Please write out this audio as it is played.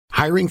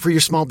Hiring for your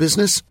small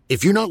business?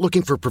 If you're not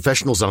looking for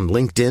professionals on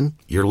LinkedIn,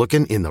 you're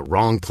looking in the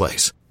wrong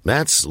place.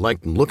 That's like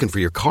looking for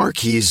your car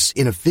keys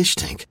in a fish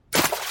tank.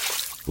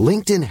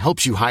 LinkedIn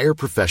helps you hire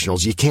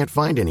professionals you can't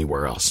find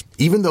anywhere else,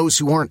 even those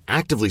who aren't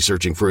actively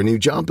searching for a new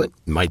job but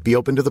might be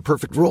open to the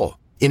perfect role.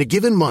 In a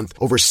given month,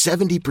 over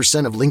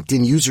 70% of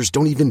LinkedIn users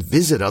don't even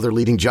visit other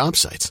leading job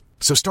sites.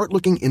 So start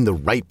looking in the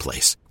right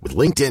place. With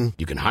LinkedIn,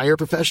 you can hire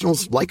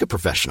professionals like a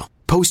professional.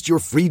 Post your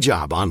free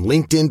job on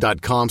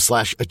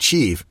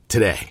linkedin.com/achieve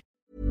today.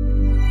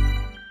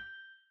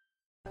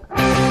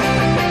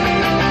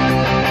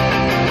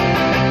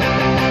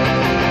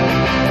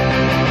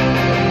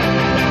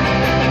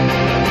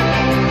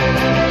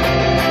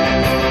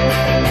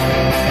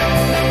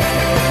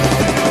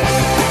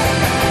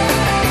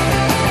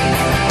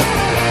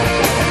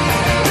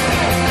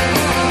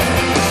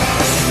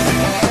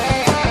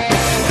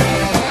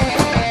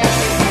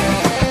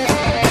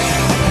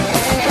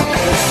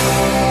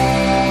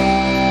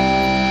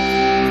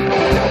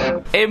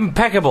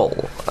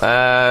 Impeccable.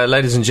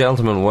 Ladies and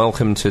gentlemen,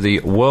 welcome to the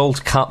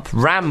World Cup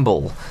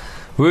Ramble.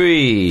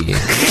 Whee!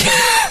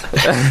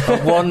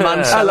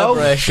 One-man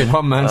celebration.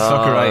 One-man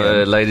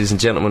soccer. Ladies and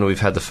gentlemen, we've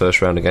had the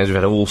first round of games. We've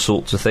had all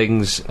sorts of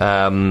things.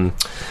 But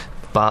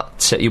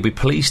you'll be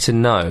pleased to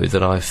know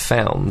that I've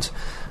found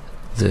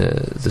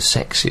the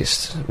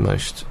sexiest,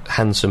 most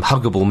handsome,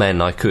 huggable men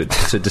I could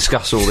to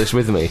discuss all this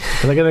with me.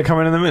 Are they going to come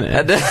in a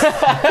minute?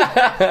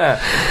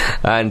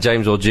 And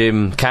James or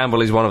Jim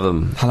Campbell is one of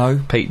them. Hello.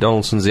 Pete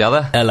Donaldson's the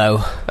other.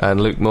 Hello.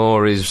 And Luke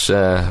Moore is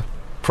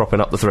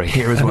propping up the three.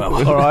 Here as well.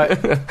 All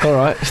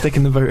right.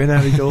 Sticking the boot in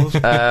early doors.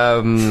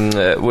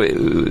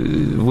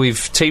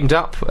 We've teamed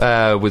up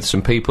with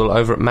some people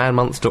over at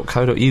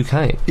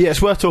manmonth.co.uk. Yeah,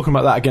 it's worth talking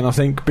about that again, I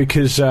think,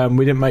 because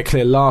we didn't make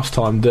clear last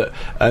time that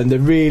there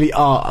really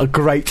are a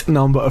great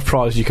number of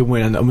prizes you can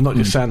win, and we're not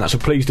just saying that, so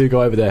please do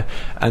go over there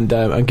and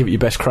give it your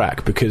best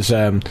crack, because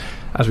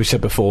as we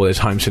said before, there's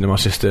home cinema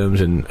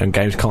systems and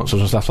games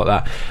consoles and stuff like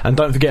that. And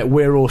don't forget,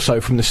 we're also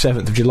from the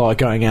 7th of July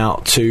going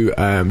out to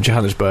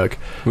Johannesburg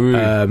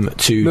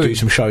to do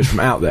some shows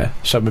from out there.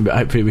 So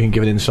hopefully we can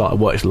give an insight of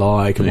what it's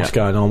like and what's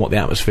going on, what the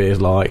atmosphere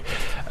is like.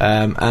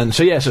 And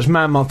so it's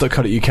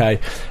manmonth.co.uk,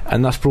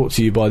 and that's brought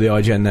to you by the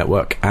IGN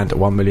Network and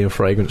 1 Million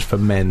Fragrance for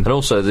Men. And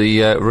also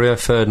the Rio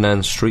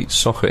Ferdinand Street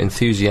Soccer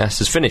Enthusiast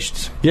has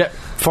finished. Yep,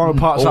 final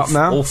part's up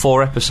now. All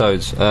 4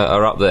 episodes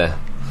are up there.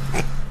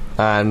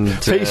 And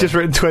Pete's just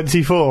written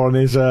 24 on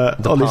his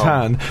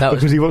hand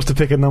because he wants to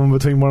pick a number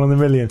between 1 and a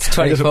million.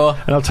 24.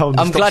 And I told him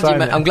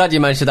I'm glad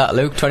you mentioned that,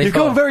 Luke. 24. You've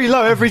gone very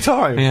low every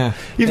time. Yeah.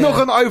 You've not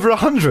gone over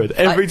 100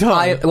 every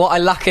time. What I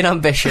lack in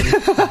ambition,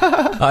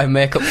 I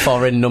make up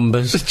for in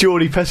numbers. It's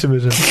Geordie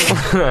pessimism.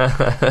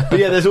 But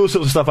yeah, there's all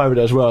sorts of stuff over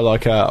there as well.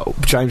 Like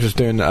James was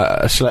doing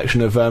a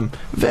selection of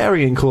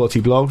varying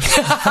quality blogs.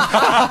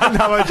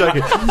 No, I'm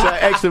joking. So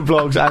excellent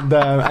blogs, and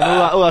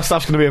all that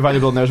stuff's going to be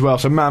available on there as well.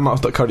 So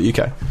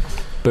manmonth.co.uk.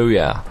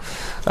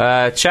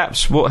 Booyah.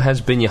 Chaps, what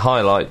has been your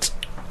highlight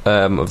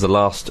of the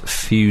last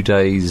few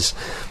days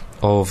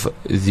of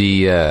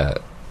the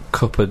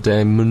Copa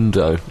del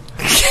Mundo?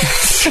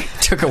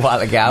 Took a while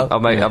to get out.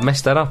 I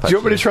messed that up, actually. Do you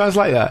want me to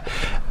translate that?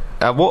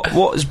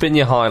 What has been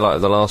your highlight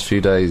of the last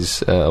few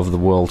days of the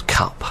World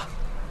Cup?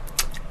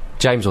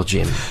 James or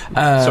Jim?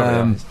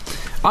 Sorry.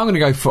 I'm going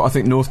to go for, I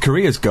think, North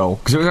Korea's goal,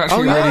 because it was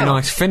actually a really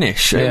nice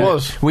finish. It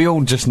was. We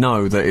all just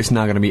know that it's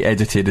now going to be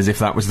edited as if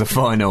that was the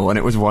final and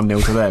it was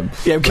 1-0 to them.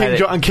 Yeah,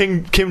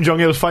 Kim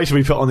Jong-il's face will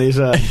be put on his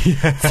on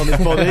his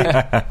body.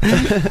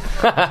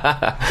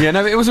 Yeah,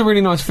 no, it was a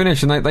really nice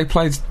finish, and they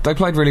played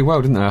really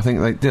well, didn't they? I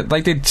think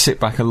they did sit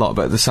back a lot,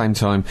 but at the same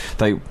time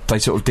they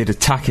sort of did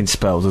attacking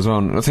spells as well.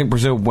 And I think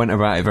Brazil went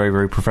about it very,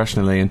 very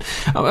professionally, and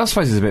I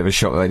suppose it's a bit of a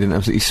shock that they didn't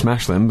absolutely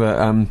smash them,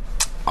 but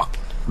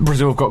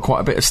Brazil have got quite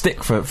a bit of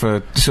stick for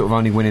sort of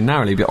only winning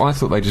narrowly, but I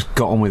thought they just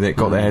got on with it,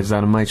 got their heads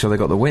down and made sure they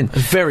got the win. A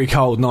very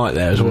cold night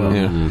there as well.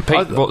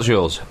 Pete, what's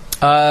yours?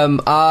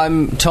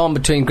 I'm torn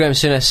between Graham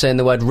Souness saying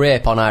the word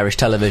rape on Irish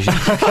television.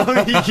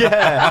 Oh,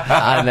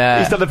 yeah.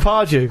 And he's done a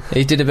pardew.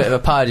 He did a bit of a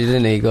pardew,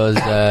 didn't he? He goes,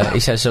 he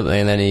said something,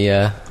 and then he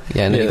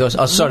goes,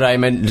 "Oh, sorry, I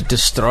meant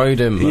destroyed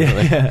him."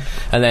 Yeah.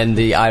 And then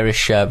the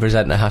Irish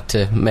presenter had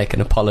to make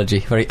an apology,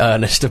 very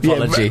earnest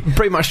apology. Yeah,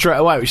 pretty much straight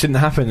away, which didn't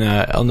happen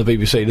on the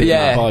BBC. Did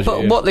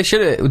But what they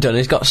should have done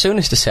is got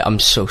Souness to say, "I'm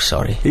so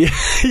sorry."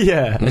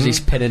 Yeah. As he's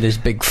pinning his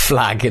big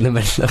flag in the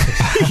middle of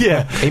it.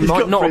 Yeah. He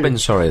might not have been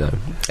sorry, though.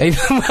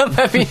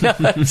 Maybe not.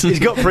 He's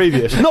got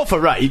previous. Not for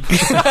rape.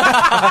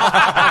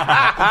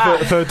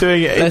 for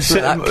doing it. Let's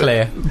make that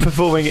clear.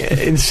 Performing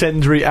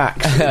incendiary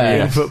acts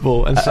in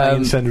football and saying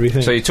incendiary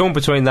things. So you're torn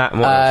between that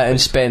and what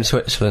and Spain,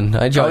 Switzerland.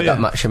 I enjoyed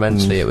that match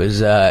immensely. It was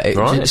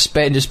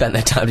Spain just spent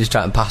their time just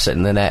trying to pass it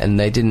in the net, and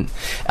they didn't.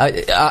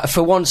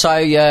 For once, I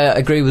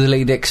agree with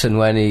Lee Dixon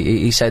when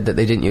he said that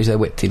they didn't use their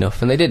width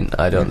enough, and they didn't.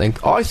 I don't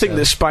think. I think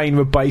that Spain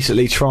were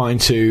basically trying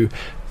to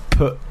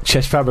put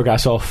Cesc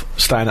Fabregas off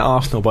staying at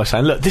Arsenal by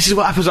saying, look, this is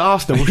what happens at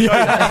Arsenal, we'll show you.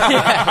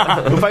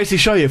 We'll basically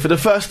show you. For the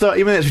first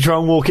 30 minutes we try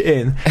and walk it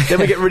in, then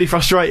we get really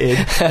frustrated,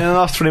 and in the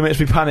last 20 minutes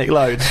we panic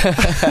loads. But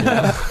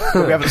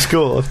we haven't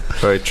scored.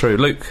 Very true.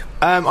 Luke?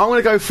 I'm going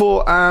to go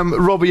for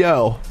Robbie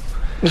Earle.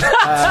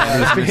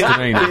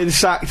 Being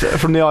sacked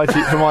from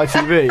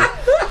ITV.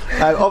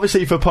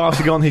 Obviously for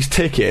passing on his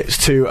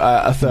tickets to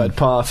a third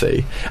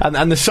party,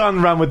 and the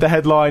Sun ran with the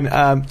headline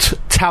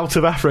 "Tout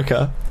of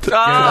Africa."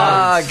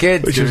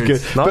 Good, which was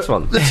good. Nice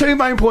one. The two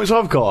main points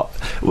I've got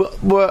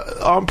were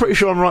I'm pretty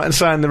sure I'm right in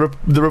saying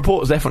the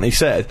reports definitely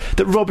said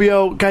that Robbie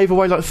Earle gave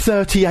away like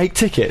 38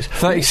 tickets.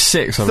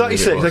 36.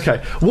 36.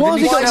 Okay. Why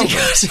has he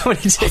got so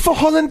many tickets for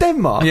Holland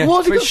Denmark? Yeah,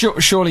 why but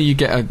surely you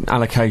get an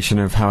allocation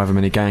of however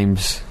many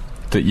games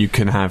that you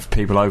can have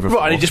people over for.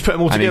 Right, and he just put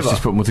them all together. And he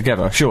just put them all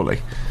together, surely.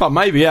 Well,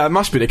 maybe, yeah, it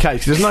must be the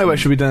case. There's no way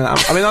should be doing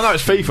that. I mean, I know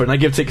it's FIFA and they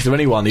give tickets to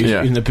anyone who's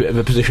in a bit of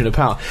a position of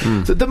power.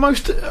 The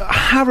most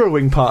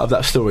harrowing part of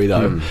that story,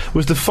 though,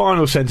 was the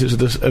final sentence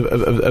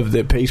of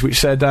the piece, which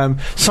said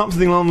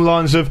something along the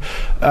lines of,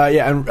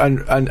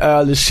 and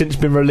Earle has since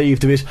been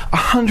relieved of his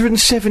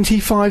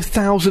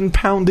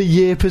 £175,000 a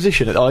year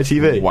position at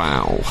ITV.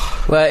 Wow.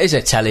 Well, it is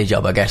a telly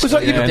job, I guess. Am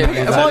I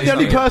the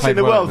only person in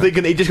the world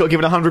thinking he just got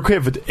given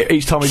 £100 for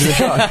each time he did a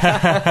show?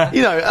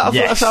 You know,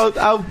 that's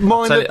how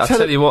mine. I'll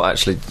tell you what,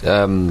 actually,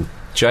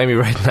 Jamie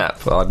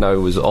Redknapp, I know,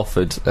 was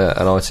offered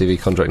an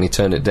ITV contract and he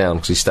turned it down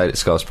because he stayed at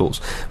Sky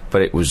Sports,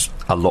 but it was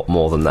a lot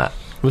more than that.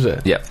 Was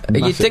it? Yeah.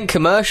 You'd think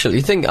commercial,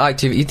 you'd think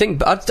ITV, you'd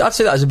think, I'd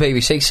say that as a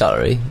BBC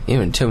salary,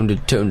 even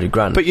 200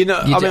 grand. But you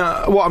know,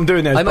 what I'm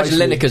doing there is I imagine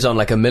Lineker's on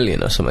like $1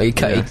 million or something.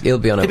 He'll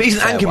be on a... He's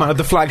an anchorman of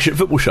the flagship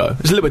football show.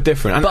 It's a little bit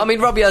different. But I mean,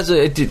 Robbie has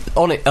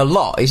on it a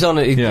lot. He's on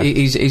it.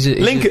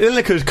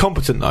 Lineker's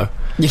competent though.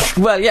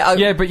 Well,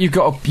 yeah, but you've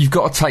got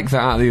to take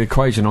that out of the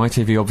equation.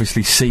 ITV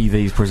obviously see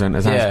these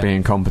presenters as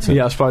being competent.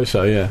 Yeah, I suppose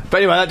so. Yeah,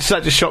 but anyway, that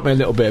just shocked me a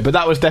little bit. But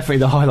that was definitely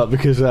the highlight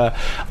because I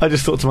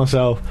just thought to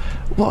myself,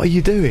 "What are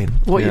you doing?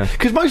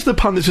 Because most of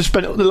the pundits have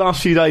spent the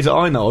last few days that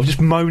I know of just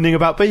moaning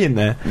about being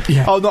there.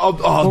 Yeah. I've got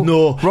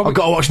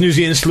to watch New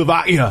Zealand,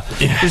 Slovakia.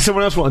 Yeah. Does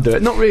someone else want to do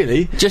it? Not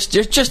really. Just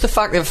the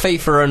fact that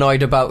FIFA are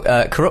annoyed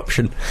about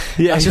corruption.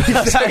 Yeah,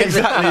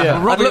 exactly.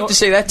 Yeah. I'd love to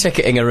see their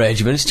ticketing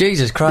arrangements.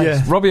 Jesus Christ.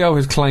 Yeah. Robbie Earle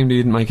has claimed he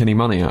didn't make any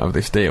money out of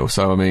this deal,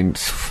 so I mean,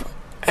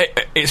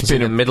 it's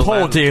been a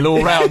poor deal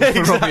all round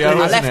for Robbie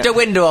Earle. I left a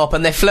window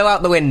open, they flew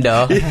out the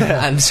window,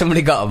 and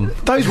somebody got them.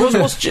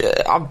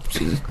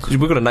 We've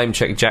got to name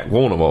check Jack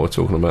Warner while we're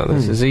talking about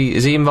this. Is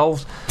he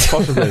involved?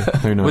 Possibly.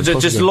 Who knows?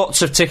 Just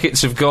lots of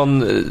tickets have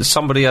gone.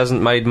 Somebody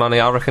hasn't made money.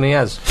 I reckon he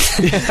has.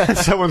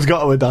 Someone's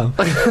got to have done.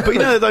 But you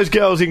know those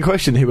girls in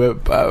question who were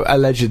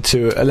alleged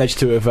to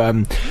have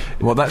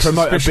that's a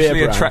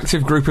especially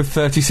attractive group of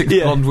 36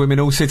 blonde women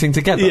all sitting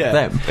together. Yeah,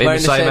 them in the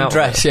same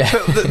dress. Yeah.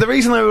 But the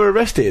reason they were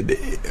arrested,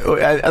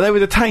 they were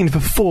detained for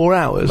 4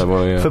 hours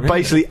for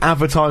basically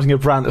advertising a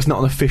brand that's not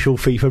an official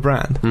FIFA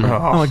brand.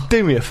 I'm like,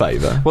 do me a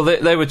favour. Well,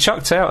 they were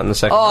chucked out in the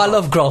second. I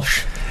love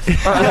Grosh.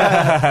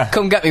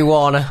 Come get me,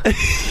 Warner.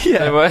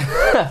 They were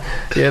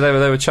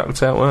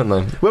chucked out, weren't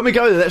they? When we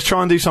go there, let's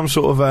try and do some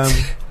sort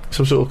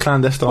of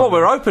clandestine. Well,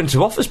 we're open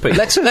to offers, people.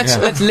 Let's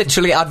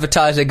literally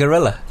advertise a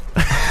gorilla.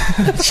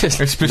 Just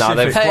a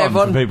specific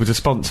one for people to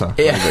sponsor.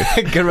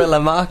 Yeah, guerrilla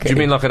market. Do you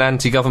mean like an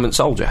anti-government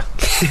soldier?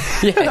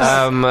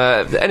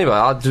 Yes. Anyway,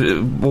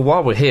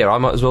 while we're here, I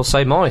might as well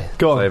say my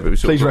favourite.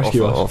 Please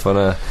rescue us. Off on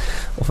a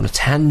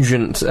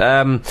tangent.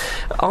 I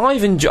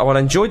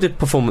enjoyed the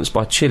performance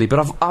by Chile,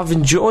 but I've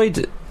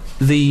enjoyed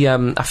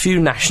a few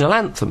national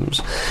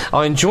anthems.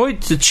 I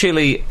enjoyed the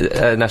Chile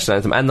national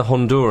anthem and the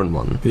Honduran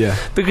one. Yeah.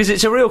 Because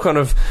it's a real kind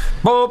of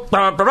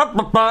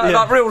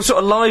like real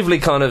sort of lively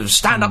kind of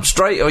stand up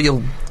straight or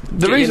you'll.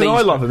 The reason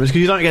I love him is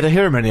because you don't get to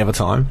hear him any other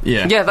time.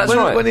 Yeah, that's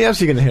right. When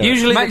else are you going to hear him?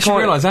 Usually makes you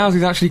realise ours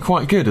is actually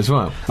quite good as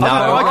well.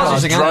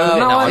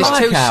 It's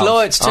too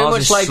slow. It's too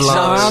much like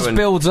ours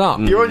builds up.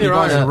 You're on your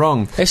own. You're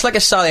wrong. It's like a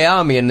Sally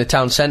Army in the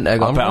town centre. I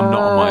bet I'm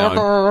not on my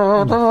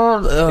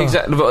own.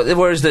 Exactly.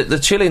 Whereas the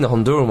Chile and the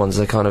Honduran ones,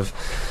 they're kind of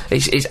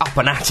it's up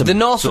and at 'em. The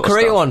North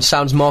Korea one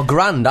sounds more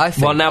grand, I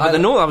think. Well, now, but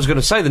I was going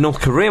to say the North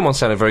Korean one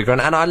sounded very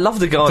grand, and I love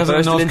the guy. Doesn't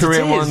the North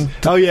Korean one?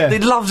 Oh yeah, he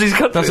loves his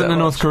country. Doesn't the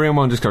North Korean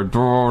one just go?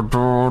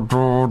 That's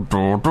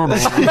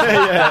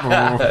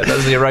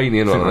the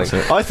Iranian one, I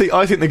think.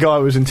 I think the guy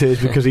was in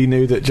tears because he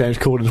knew that James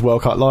Corden's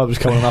World Cup Live was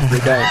coming on after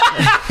the game.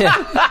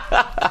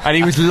 And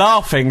he was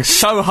laughing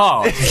so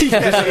hard at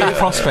the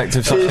prospect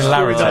of such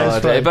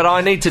hilarity. But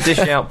I need to dish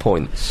out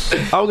points.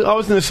 I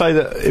was going to say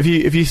that if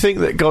you think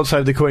that God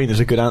Save the Queen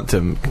is a good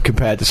anthem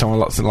compared to someone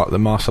like the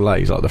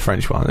Marseillaise, like the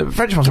French one, the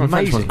French one's amazing.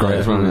 French one's great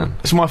as well. Yeah.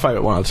 It's my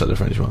favourite one. I'd say the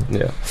French one.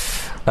 Yeah.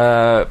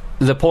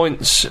 The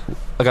points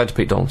are going to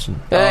Pete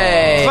Donaldson.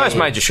 Hey. First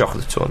major shock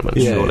of the tournament,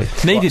 surely.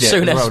 Needed it.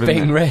 Soon as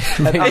being ready.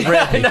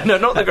 No,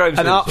 not the Graham.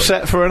 An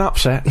upset for an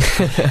upset.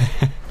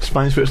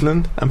 Spain,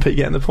 Switzerland, and Pete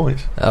getting the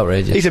points.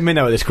 Outrageous. He's a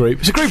minnow of this group.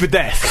 It's a group of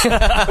death.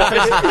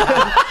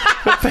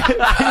 But Pinch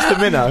the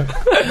minnow.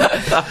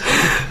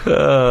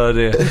 Oh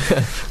dear.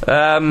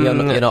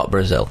 You're not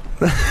Brazil.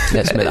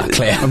 Let's make that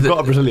clear. I've got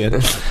a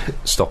Brazilian.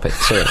 Stop it.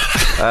 Sorry.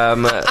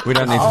 We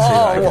don't need to see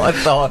that. What a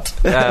thought.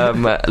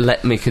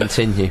 Let me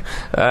continue.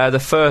 The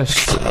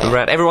first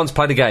round, everyone's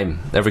played a game.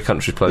 Every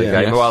country's played a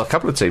game. Yes. Well, a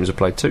couple of teams have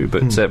played two,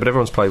 but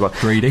everyone's played one.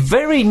 Greedy.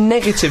 Very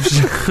negative.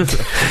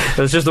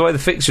 That's just the way the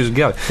fixtures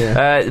go.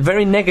 Yeah.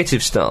 Very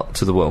negative start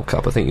to the World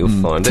Cup, I think you'll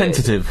find.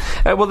 Tentative.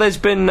 Well, there's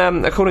been,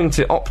 according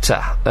to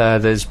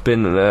Opta, there's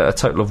been a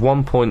total of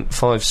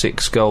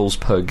 1.56 goals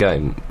per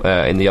game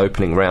in the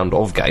opening round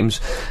of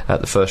games at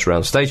the first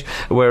round stage,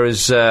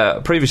 whereas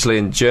previously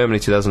in Germany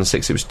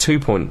 2006 it was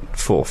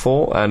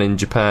 2.44, and in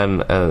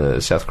Japan,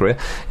 South Korea,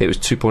 it was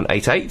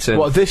 2.88.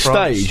 What, at this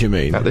stage, you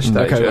mean? At this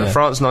stage. Okay, In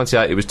France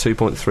 98 it was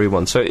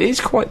 2.31, so it is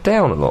quite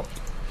down a lot.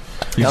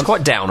 It's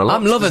quite down a lot.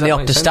 I'm loving the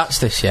Opta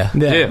stats this year.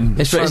 Yeah.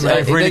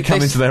 They've really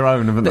come into their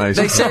own, haven't they?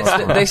 They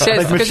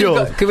said because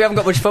we haven't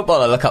got much football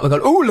to look at, we've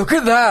gone, oh, look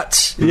at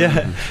that.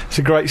 Yeah, it's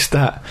a great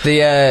stat.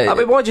 I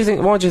mean, why do you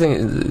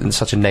think it's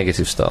such a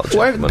negative start?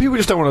 Well, people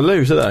just don't want to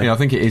lose, do they? Yeah, I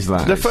think it is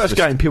that. The first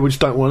game, people just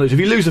don't want to lose. If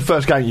you lose the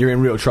first game, you're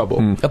in real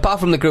trouble. Apart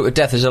from the group of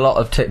death, there's a lot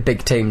of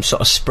big teams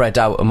sort of spread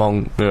out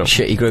among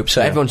shitty groups,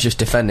 so everyone's just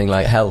defending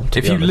like hell.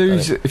 If you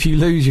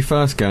lose your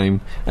first game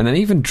and then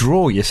even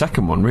draw your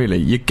second one, really,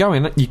 you're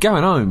going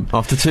home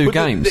after two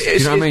games. Do you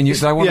know what I mean?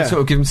 They want to sort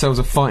of give themselves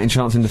a fighting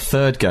chance in the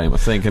third game, I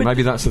think, and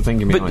maybe that's the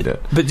thinking behind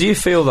it. But do you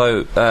feel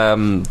though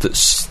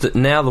that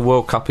now the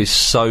World Cup is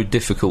so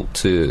difficult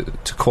to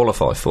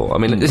qualify for? I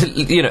mean,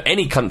 you know,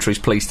 any country's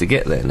pleased to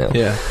get there now.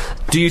 Yeah.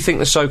 Do you think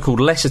the so-called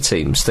lesser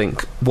teams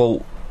think,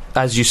 well,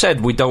 as you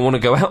said, we don't want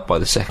to go out by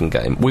the second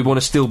game. We want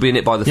to still be in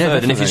it by the third.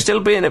 Definitely. And if you're still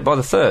be in it by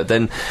the third,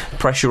 then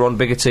pressure on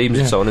bigger teams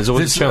and so on. There's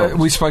always a chance.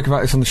 We spoke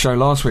about this on the show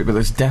last week, but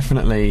there's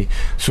definitely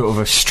sort of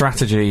a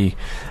strategy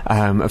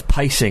of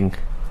pacing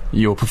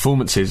your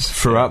performances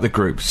throughout the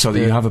group so that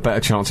you have a better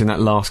chance in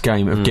that last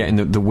game of getting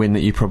the win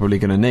that you're probably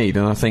going to need.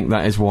 And I think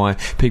that is why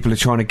people are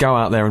trying to go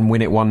out there and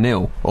win it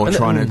 1-0 or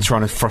trying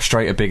to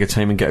frustrate a bigger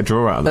team and get a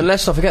draw out of them. And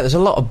let's not forget, there's a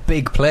lot of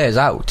big players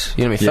out.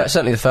 You know what I mean?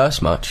 Certainly the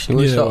first match.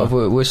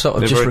 We're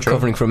sort of just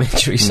recovering from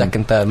injury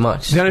second, third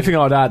match. The only thing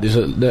I'd add is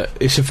that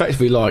it's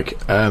effectively like...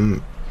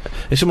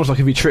 it's almost like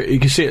if you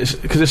can see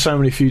it because there's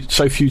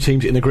so few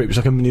teams in the group. It's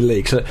like a mini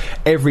league, so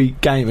every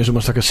game is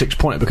almost like a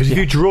 6-pointer. Because if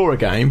you draw a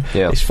game,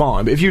 it's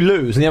fine, but if you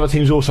lose, and the other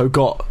team's also has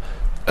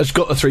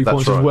got the 3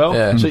 points as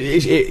well, so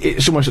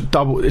it's almost a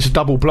double. It's a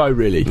double blow,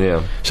 really.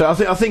 Yeah. So I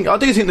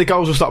do think the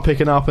goals will start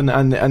picking up,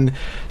 and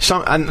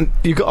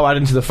you've got to add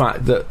into the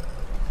fact that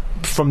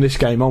from this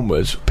game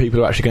onwards,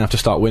 people are actually going to have to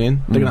start winning.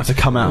 They're going to have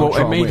to come out.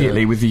 Well,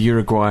 immediately with the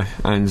Uruguay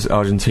and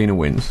Argentina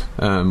wins,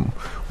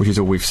 which is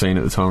all we've seen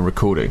at the time of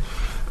recording.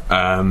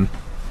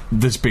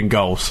 There's been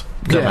goals,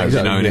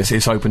 and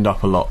it's opened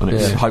up a lot, and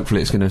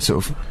hopefully it's going to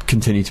sort of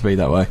continue to be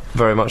that way.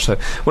 Very much so.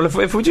 Well,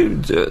 if we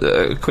do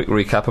a quick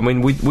recap, I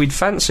mean, we'd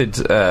fancied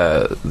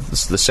the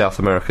South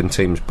American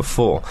teams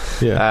before,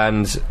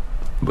 and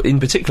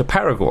in particular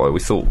Paraguay we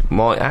thought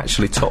might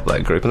actually top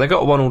that group, and they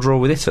got a 1-1 draw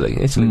with Italy.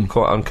 Italy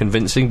quite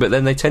unconvincing, but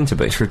then they tend to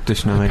be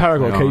traditionally.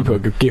 Paraguay keeper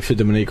gifted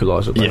them an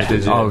equialiser.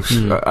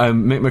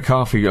 Mick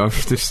McCarthy,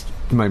 this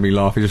made me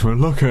laugh. He just went,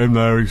 look at him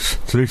there,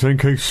 does he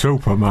think he's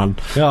Superman?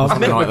 Yeah,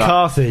 Mick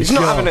McCarthy. He's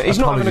not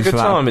having a good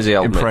time, is he?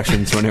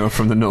 Impression to anyone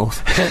from the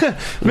north.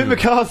 Mick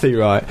McCarthy,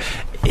 right?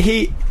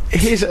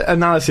 His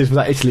analysis of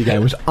that Italy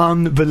game was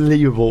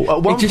unbelievable.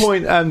 At one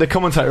point, the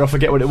commentator, I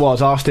forget what it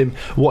was, asked him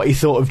what he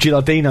thought of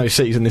Gilardino's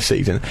season this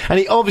season, and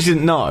he obviously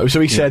didn't know.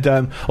 So he said,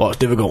 it's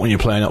difficult when you're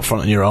playing up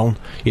front on your own.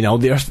 You know,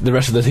 the rest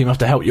of the team have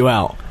to help you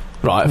out.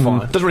 Right,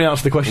 fine. Doesn't really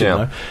answer the question,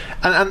 though.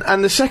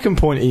 And the second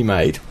point he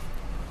made,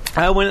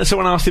 when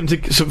someone asked him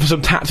for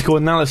some tactical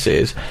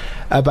analysis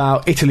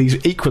about Italy's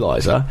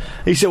equaliser,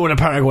 he said, the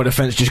Paraguay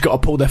defence just got to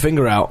pull their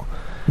finger out.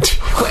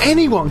 Well,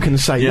 anyone can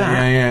say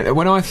that. Yeah.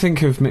 When I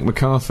think of Mick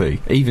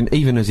McCarthy,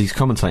 even as he's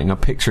commentating, I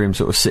picture him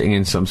sort of sitting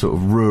in some sort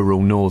of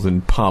rural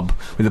northern pub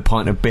with a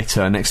pint of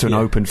bitter next to an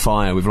open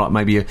fire with like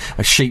maybe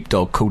a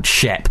sheepdog called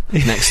Shep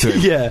next to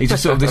him. He's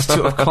just sort of this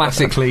sort of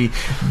classically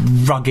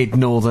rugged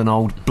northern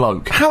old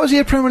bloke. How is he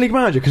a Premier League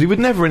manager? Because he would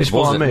never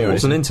inspire me. He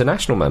was an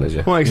international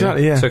manager. Well,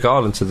 exactly. Took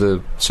Ireland to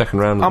the second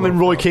round. I'm in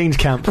Roy Keane's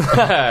camp.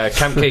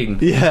 Camp Keane.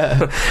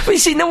 But you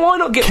see, now why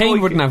not get Keane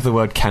wouldn't have the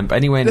word camp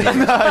anywhere near. No,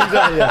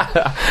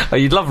 exactly, Oh,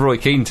 you'd love Roy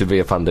Keane to be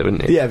a pundit,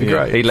 wouldn't you? Yeah, it'd be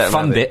great. He'd let him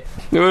fund it.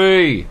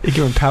 He'd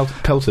give him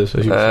pelters,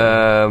 as you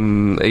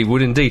would say. He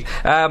would indeed.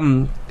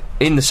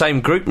 In the same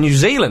group, New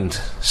Zealand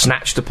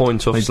snatched a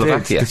point off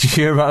Slovakia. Did you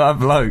hear about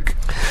that bloke?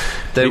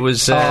 There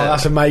was...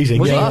 that's amazing.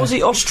 Was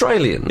he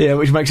Australian? Yeah,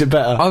 which makes it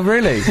better. Oh,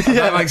 really?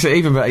 That makes it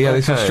even better. Yeah,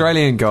 this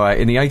Australian guy,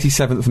 in the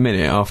 87th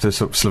minute, after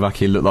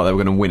Slovakia looked like they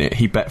were going to win it,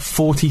 he bet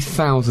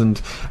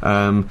 40,000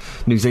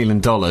 New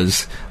Zealand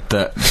dollars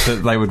that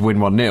they would win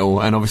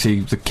 1-0, and obviously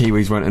the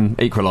Kiwis went and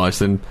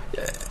equalised, and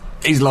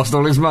he's lost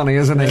all his money,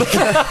 hasn't he?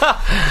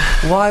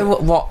 Why?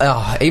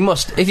 What? He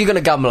must. If you're going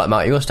to gamble like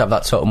that, you must have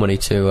that sort of money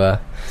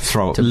to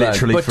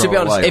literally. But to be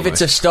honest, if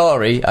it's a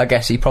story, I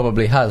guess he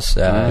probably has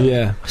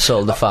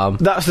sold the farm.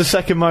 That's the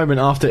second moment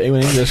after he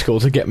went into school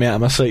to get me out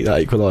of my seat,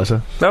 that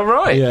equaliser. Oh,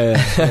 right.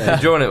 Yeah.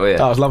 Enjoying it with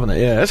you? I was loving it,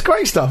 yeah. It's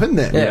great stuff, isn't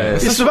it? Yeah.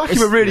 Slovakia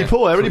were really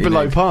poor, they're really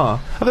below par.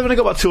 I think they've only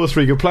got about 2 or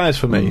 3 good players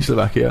for me,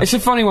 Slovakia. It's a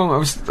funny one.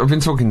 I've been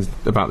talking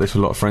about this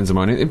with a lot of friends of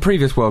mine. In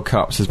previous World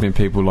Cups, there's been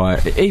people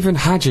like even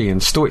Hadji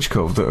and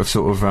Stoichkov that have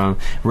sort of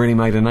really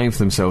made a name for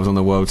themselves on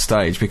the world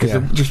stage because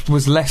there just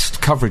was less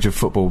coverage of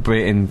football,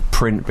 be it in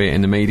print, be it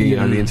in the media. You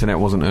know, the internet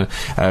wasn't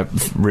a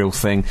real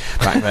thing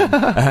back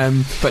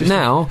then. But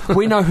now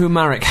we know who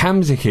Marek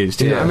Hamsik is.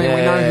 Do you know what I mean?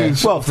 We know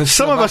who. Well,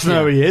 some of us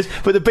know who he is,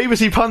 but the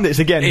BBC pundits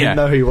again didn't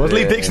know who he was.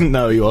 Lee Dixon didn't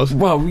know who he was.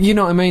 Well, you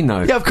know what I mean,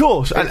 though. Yeah, of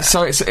course.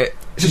 So it's a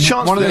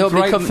chance. One of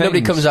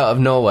nobody comes out of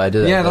nowhere,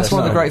 do they? Yeah, that's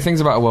one of the great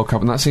things about a World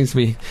Cup, and that seems to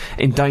be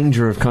in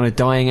danger of kind of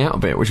dying out a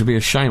bit, which would be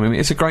a shame. I mean,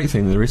 it's a great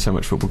thing that there is so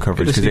much football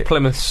coverage.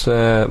 Plymouth's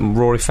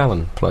Rory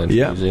Fallon playing for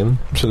New Zealand.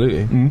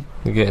 Absolutely.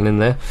 You're getting in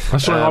there.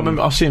 I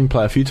remember I've seen him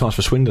play a few times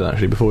for Swindon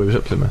actually before he was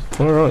at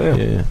Plymouth. All right,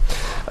 yeah.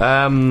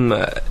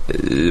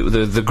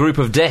 The group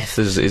of death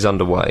is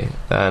underway,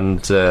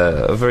 and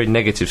a very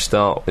negative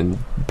start in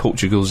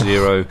Portugal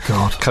 0,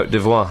 Côte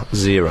d'Ivoire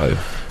 0.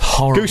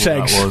 Horrible Goose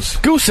eggs. That was.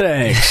 Goose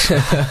eggs.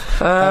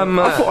 I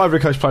thought Ivory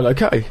Coast played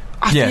okay.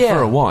 Yeah,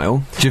 for a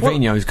while.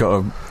 Gervinho's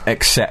got to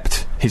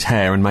accept his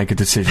hair and make a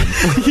decision.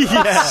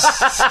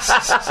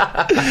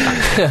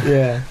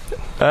 Yeah.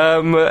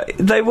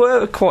 They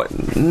were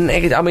quite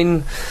negative. I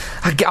mean,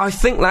 I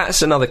think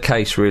that's another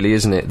case, really,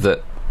 isn't it?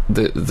 That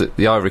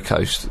the Ivory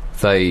Coast,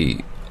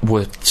 they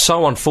were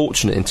so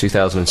unfortunate in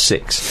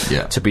 2006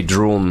 to be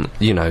drawn,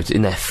 you know,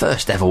 in their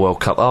first ever World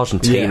Cup,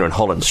 Argentina and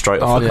Holland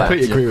straight off the bat. I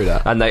completely agree with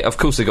that. And they, of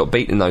course, they got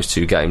beaten in those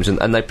 2 games,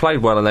 and they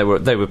played well, and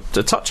they were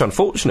a touch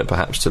unfortunate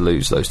perhaps to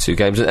lose those 2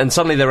 games, and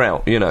suddenly they're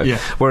out, you know. Yeah.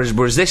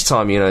 Whereas this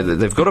time, you know,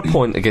 they've got a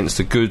point against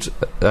a good,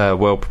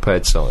 well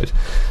prepared side,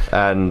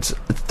 and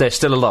they're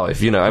still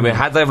alive. You know, I mean,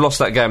 had they have lost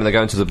that game and they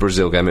go into the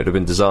Brazil game, it would have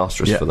been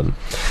disastrous for them.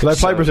 Well, they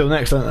play Brazil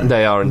next, don't they?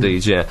 They are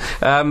indeed, yeah.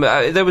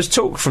 There was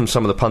talk from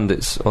some of the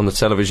pundits on the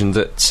television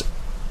that,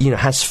 you know,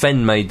 has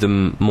Sven made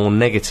them more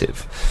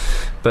negative?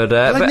 But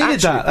they needed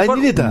that. They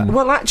needed that.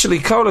 Well, actually,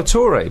 Kolo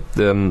Touré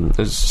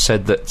has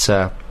said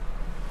that.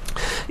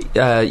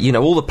 You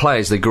know, all the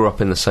players, they grew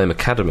up in the same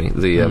academy,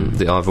 the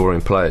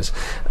Ivorian players,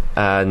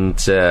 and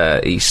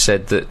he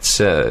said that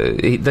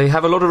they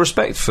have a lot of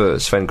respect for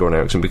Sven-Göran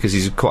Eriksson because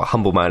he's quite a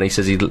humble man. He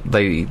says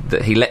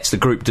that he lets the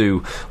group do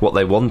what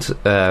they want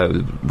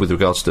with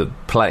regards to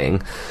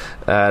playing,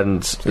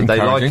 and they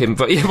like him.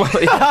 But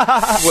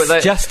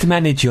just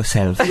manage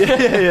yourself.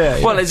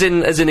 Well, as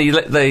in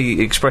they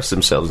express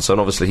themselves and so on.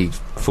 Obviously, he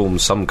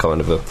forms some kind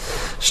of a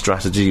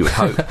strategy, you would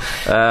hope. But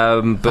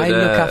I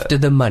look after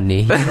the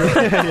money. He's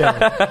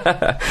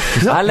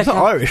not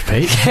Irish,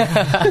 Pete.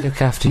 I look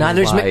after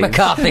neither is Mick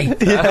McCarthy.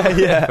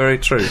 Very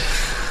true.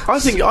 I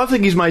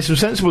think he's made some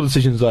sensible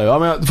decisions, though. I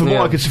mean, from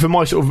what I could see, from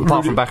my sort of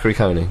apart from Bakary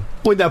Koney.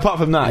 Well, no, apart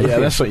from that,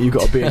 that's something you've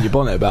got to be in your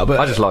bonnet about. But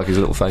I just like his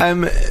little face.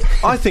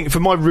 I think, for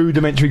my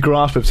rudimentary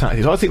grasp of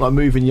tactics, I think like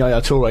moving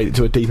Yaya Touré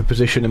to a deeper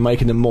position and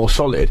making them more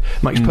solid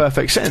makes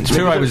perfect sense.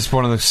 Touré was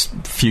one of the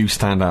few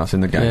standouts in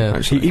the game.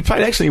 Actually, he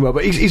played excellently well,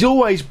 but he's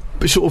always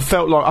sort of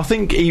felt like, I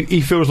think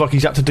he feels like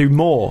he's had to do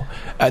more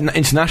at an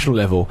international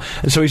level,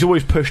 and so he's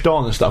always pushed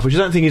on and stuff, which I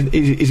don't think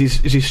is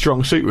his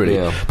strong suit, really.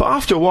 But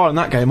after a while in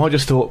that game, I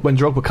just thought, when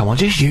Drogba come on,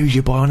 just use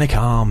your bionic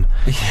arm.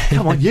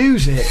 Come on,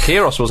 use it.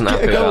 Kyrgios wasn't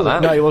happy about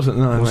that. No, he wasn't.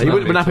 No, he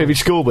wouldn't have been happy if he'd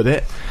scored with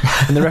it,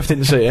 and the ref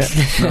didn't see it.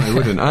 No, he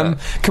wouldn't.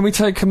 Can we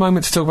take a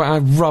moment to talk about how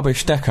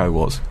rubbish Deco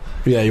was?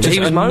 Yeah, he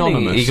was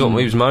moaning. He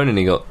was moaning.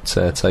 He got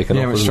taken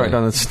off. Yeah, went straight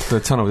down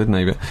the tunnel, didn't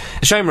he? But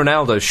shame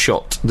Ronaldo's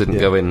shot didn't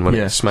go in when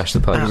he smashed the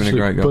post. Absolute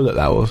great goal. Bullet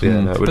that was.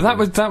 Yeah,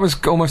 but that was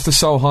almost the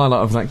sole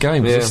highlight of that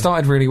game. It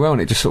started really well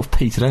and it just sort of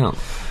petered out.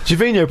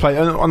 Gervinho played.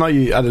 I know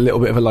you had a little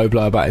bit of a low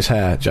blow about his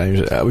hair,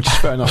 James, which is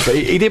fair enough. But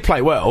he did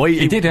play well.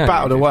 He did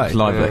battled away.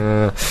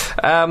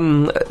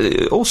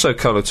 Also,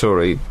 Kolo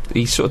Touré,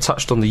 he sort of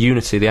touched on the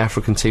unity of the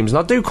African teams, and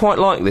I do quite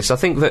like this. I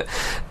think that,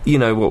 you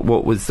know,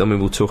 what with, I mean,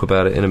 we'll talk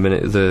about it in a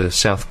minute. The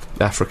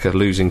South Africa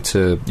losing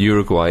to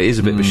Uruguay is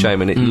a bit of a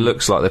shame, and it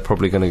looks like they're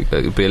probably going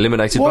to be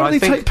eliminated. Why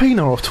did they take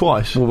Pino off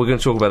twice? Well, we're going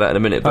to talk about that in a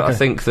minute. But I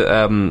think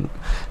that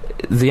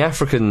the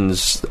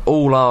Africans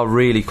all are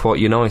really quite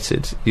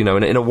united, you know,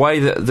 in a way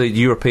that the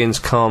Europeans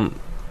can't,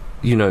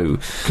 you know,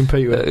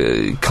 compete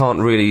with, can't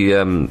really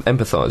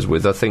empathise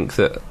with. I think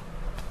that,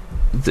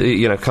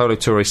 you know, Kolo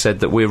Touré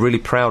said that we're really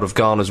proud of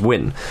Ghana's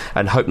win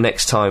and hope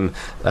next time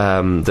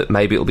that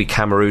maybe it'll be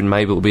Cameroon,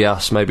 maybe it'll be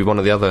us, maybe one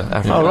of the other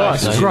African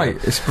nations. It's great.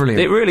 It's brilliant.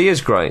 It really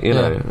is great, you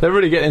know. They're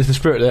really getting into the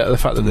spirit of the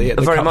fact that they get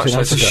the very much so.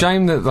 It's a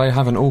shame that they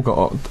haven't all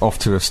got off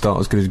to a start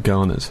as good as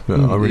Ghana's, but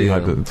I really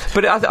hope that...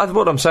 But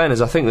what I'm saying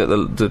is I think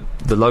that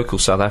the local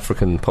South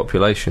African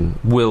population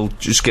will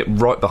just get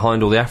right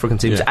behind all the African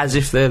teams as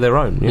if they're their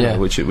own, you know,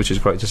 which is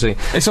great to see.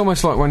 It's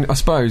almost like when, I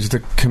suppose, the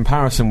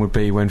comparison would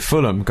be when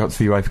Fulham got to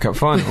the UEFA Cup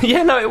final.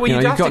 Yeah, no, well,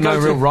 you've got no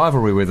real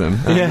rivalry with them.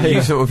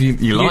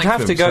 You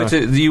like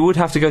them. You would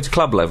have to go to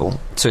club level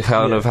to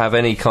kind of have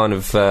any kind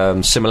of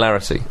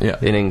similarity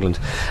in England.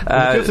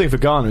 The good thing for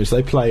Ghana is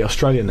they play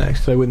Australia next.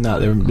 If they win that,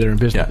 they're in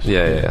business.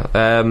 Yeah.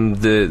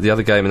 The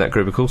other game in that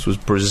group, of course, was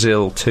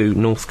Brazil 2,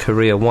 North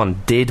Korea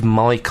 1. Did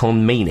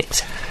Maicon mean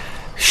it?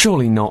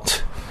 Surely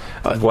not.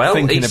 Well,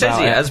 he says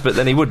he has, but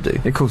then he would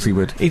do. Of course he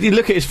would. You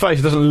look at his face;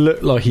 it doesn't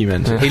look like he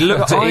meant it. He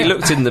looked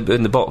in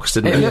the box,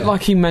 didn't he? It looked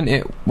like he meant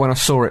it when I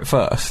saw it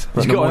first.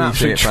 He's got an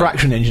absolute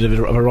traction engine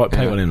of a right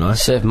peg on him, though.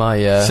 Saved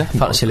my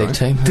fantasy league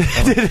team. Did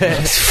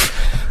it?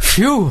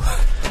 Phew.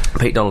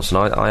 Pete Donaldson,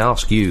 I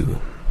ask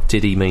you.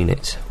 Did he mean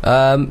it?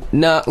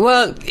 No.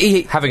 Well,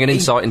 having an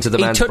insight into the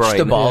man's brain. He touched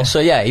the ball, so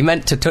yeah, he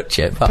meant to touch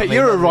it. But Pete,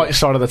 you're a right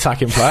side of the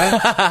attacking player.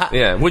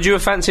 Yeah. Would you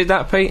have fancied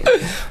that, Pete?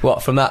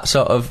 What, from that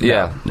sort of?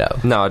 Yeah.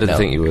 No, I didn't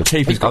think you would.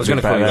 I was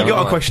going to put You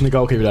got to question the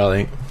goalkeeper, I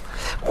think.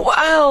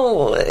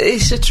 Well,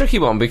 it's a tricky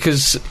one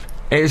because.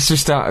 It's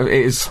just it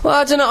is. Well,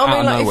 I don't know. I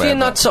mean, like, if you're in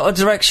that sort of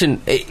direction,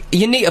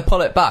 you need to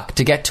pull it back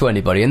to get to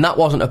anybody, and that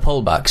wasn't a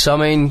pullback. So I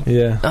mean,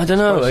 I don't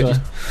know.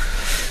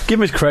 Give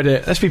him his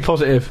credit. Let's be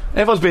positive.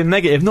 Everyone's being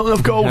negative. Not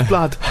enough goals,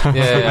 blood.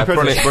 Yeah,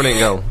 brilliant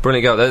goal.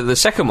 The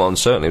second one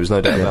certainly was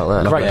no doubt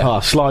about that. Great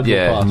pass, slide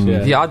pass.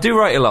 Yeah, I do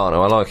rate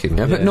Ilano. I like him.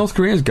 Yeah, but North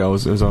Korea's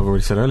goals, as I've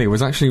already said earlier,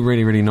 was actually a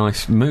really, really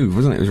nice move,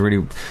 wasn't it? It was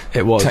really.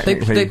 It was.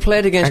 They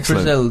played against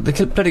Brazil. They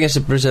played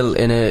against Brazil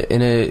in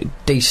a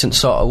decent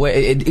sort of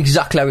way.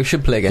 Exactly how we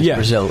should play against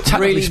Brazil.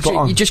 Really,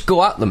 you just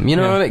go at them. You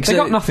know what I mean? They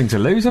got nothing to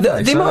lose. Have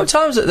they? The amount of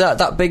times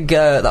that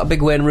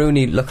big Wayne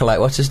Rooney lookalike.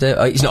 What's his name?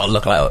 He's not a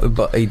lookalike,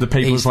 but he's the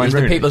people's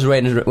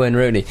Wayne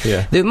Rooney.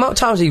 Yeah. The amount of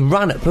times he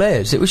ran at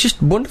players, it was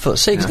just wonderful to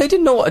see because they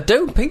didn't know what to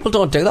do. People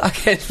don't do that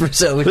against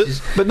Brazil.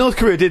 But North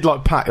Korea did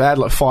pack. They had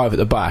 5 at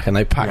the back, and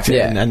they packed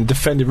it in and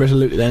defended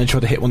resolutely. Then and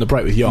tried to hit one the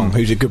break with Young,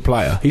 who's a good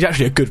player. He's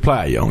actually a good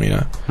player, Young.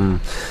 You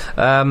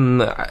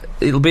know.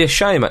 It'll be a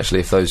shame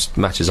actually if those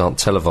matches aren't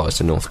televised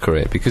in North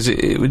Korea because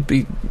it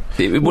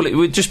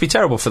would just be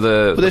terrible for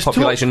the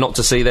population not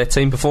to see their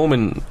team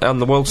performing on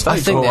the world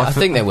stage. I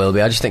think they will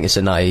be. I just think it's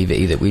a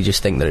naivety that we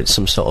just think that it's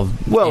some sort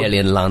of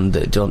alien land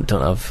that don't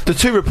have. The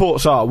 2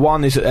 reports are: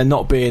 one is that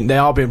they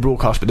are being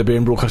broadcast, but they're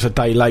being broadcast a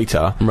day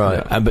later.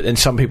 Right. But then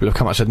some people have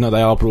come out and said no,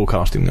 they are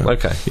broadcasting them.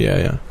 Okay.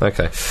 Yeah.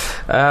 Okay.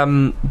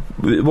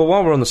 Well,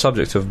 while we're on the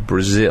subject of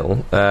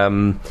Brazil, I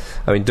mean,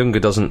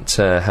 Dunga doesn't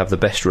have the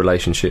best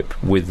relationship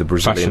with the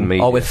Brazilian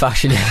media. Or with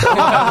fashion.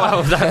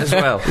 Well, that as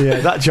well.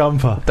 Yeah, that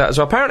jumper. That as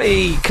well.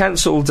 Apparently he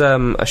cancelled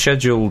a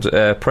scheduled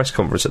press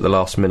conference at the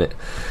last minute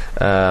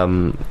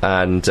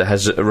and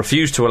has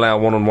refused to allow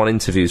one-on-one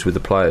interviews with the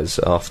players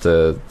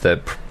after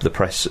the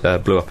press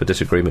blew up a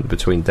disagreement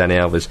between Dani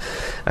Alves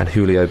and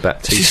Julio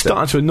Baptista. This is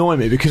starting to annoy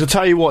me because I'll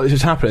tell you what, this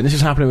is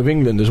happening with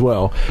England as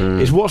well.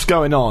 Is what's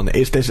going on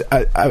is there's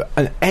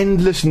an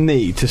endless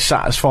need to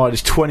satisfy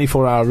this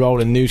 24-hour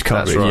rolling news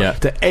coverage. That's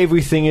right. That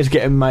everything is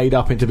getting made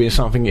up into being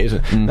something it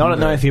isn't. Now, I don't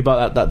know anything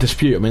about that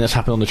dispute. I mean, that's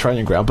happened on the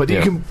training ground, but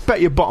you can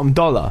bet your bottom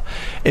dollar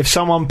if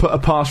someone put a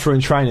pass through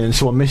in training and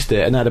someone missed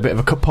it and had a bit of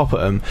a pop at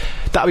them,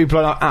 that would be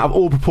blown out of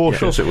all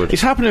proportion. Of course it would.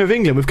 It's happening with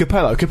England with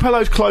Capello.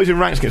 Capello's closing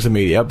ranks against the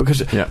media because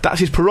that's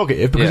his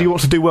prerogative because he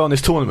wants to do well in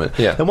this tournament.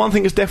 And one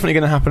thing that's definitely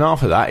going to happen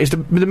after that is the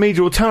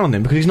media will turn on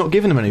him because he's not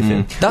giving them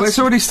anything. Well, it's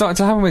already started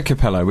to happen with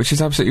Capello, which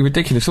is absolutely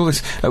ridiculous. All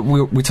this,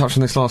 we touched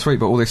on this last week,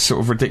 but all this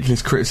sort of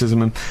ridiculous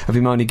criticism of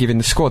him only giving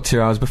the squad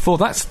 2 hours before,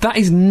 that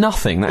is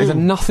nothing. That is a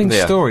nothing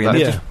story. And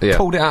they just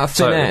pulled it out of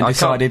thin air and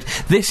decided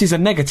this is a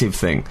negative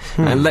thing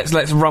and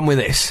let's run with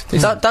this.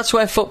 That's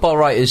where football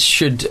writers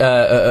should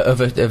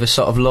of a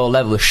sort of low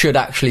level should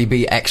actually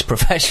be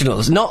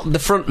ex-professionals, not the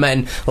front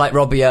men like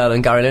Robbie Earle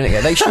and Gary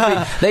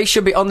Lineker. They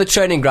should be on the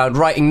training ground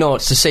writing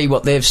notes to see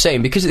what they've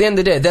seen, because at the end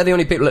of the day they're the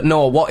only people that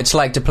know what it's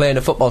like to play in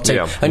a football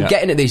team and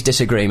get into these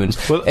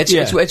disagreements. Well,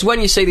 it's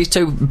when you see these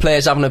 2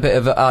 players having a bit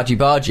of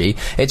argy-bargy,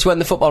 it's when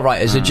the football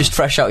writers are just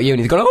fresh out of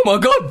uni, they're going, oh my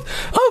god,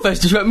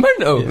 Alves just went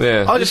mental.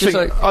 I just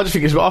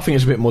think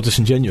it's a bit more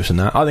disingenuous than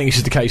that. I think it's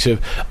just a case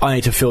of I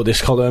need to fill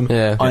this column,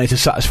 I need to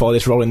satisfy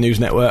this rolling news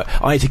network,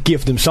 I need to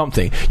give them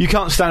something. You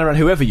can't stand around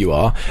whoever you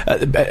are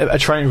at a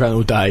training ground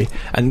all day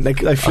and they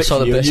flick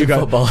you and you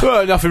go,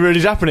 well, nothing really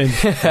is happening.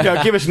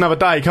 Give us another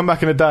day, come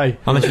back in a day.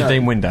 Unless you're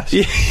Dean Windass.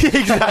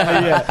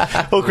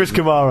 Exactly, or Chris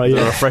Kamara.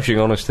 A refreshing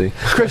honesty.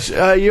 Chris,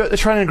 you're at the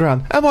training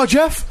ground. Am I,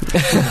 Jeff?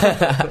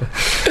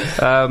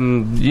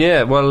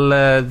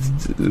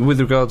 With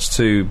regards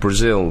to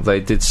Brazil, they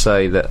did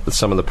say that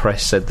some of the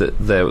press said that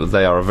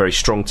they are a very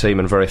strong team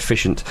and very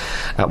efficient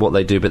at what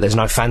they do, but there's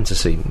no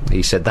fantasy.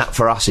 He said that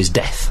for us is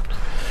death.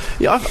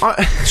 Yeah,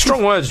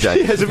 strong words,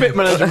 Jake. It's a bit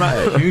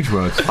melodramatic. Huge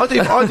words.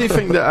 I do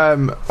think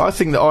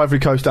that Ivory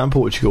Coast and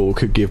Portugal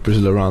could give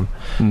Brazil a run,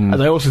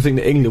 and I also think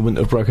that England wouldn't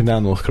have broken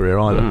down North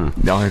Korea either.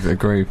 I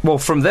agree. Well,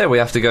 from there we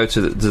have to go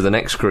to the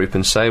next group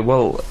and say,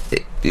 well,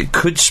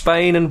 could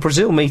Spain and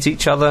Brazil meet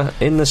each other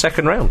in the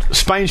second round?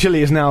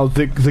 Spain-Chile is now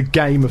the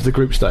game of the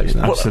group stage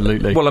now.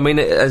 Absolutely. Well, I mean,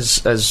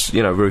 as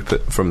you know,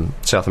 Rupert from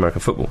South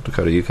American Football,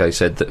 Dakota UK,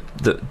 said that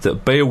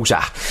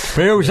Bielsa,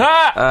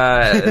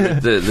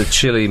 the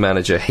Chile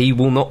manager, he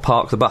will not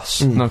park the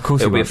bus. No, of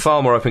course it'll he be a won't.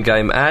 far more open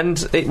game,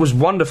 and it was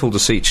wonderful to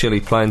see Chile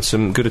playing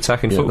some good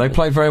attacking football. They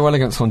played very well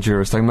against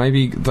Honduras. They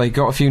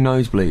got a few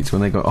nosebleeds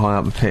when they got high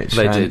up the pitch.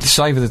 They did.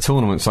 Save of the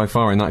tournament so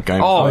far in that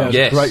game. Oh, yeah,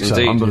 yes, great save.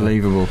 indeed.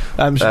 Unbelievable.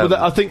 But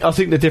I think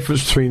the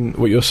difference between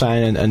what you're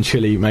saying and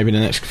Chile, maybe in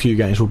the next few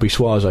games, will be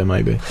Suazo,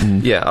 maybe.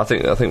 Yeah, I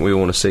think we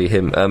want to see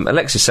him.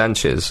 Alexis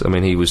Sanchez, I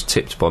mean, he was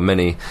tipped by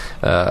many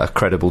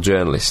credible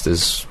journalists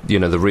as, you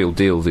know, the real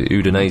deal, the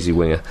Udinese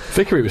winger.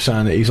 Vickery was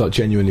saying that he's like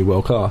genuinely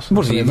world class.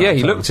 Yeah,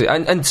 he looked it.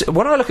 And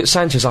when I look at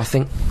Sanchez, I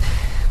think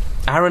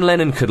Aaron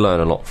Lennon could learn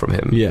a lot from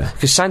him. Yeah.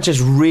 Because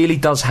Sanchez really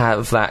does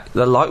have that,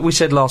 like we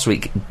said last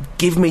week,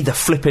 give me the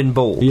flipping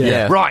ball.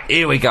 Yeah. Right,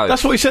 here we go.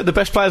 That's what we said, the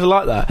best players are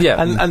like that.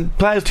 Yeah. And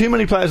players, too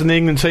many players in the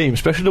England team,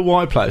 especially the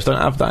wide players, don't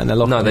have that in their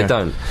locker. No, they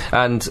don't.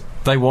 And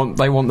They want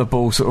the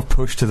ball sort of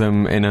pushed to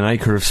them in an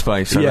acre of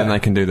space, so then they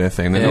can do their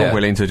thing. They're not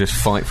willing to just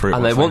fight for it.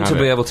 And they want to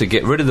be able to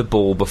get rid of the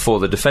ball before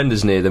the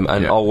defender's near them,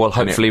 and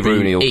hopefully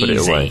Rooney will put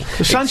it away.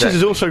 But Sanchez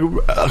is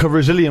also like a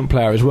resilient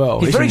player as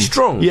well. He's very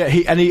strong. Yeah,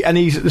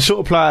 he's the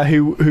sort of player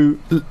who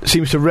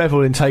seems to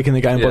revel in taking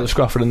the game by the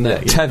scruff of the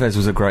neck. Tevez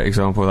was a great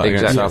example of that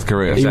against South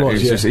Korea.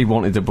 He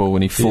wanted the ball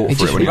and he fought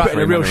for it. When he put in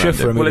a real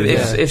shift for him. Well,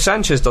 if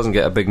Sanchez doesn't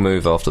get a big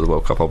move after the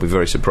World Cup, I'll be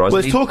very surprised.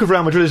 Well, there's talk of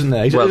Real Madrid, isn't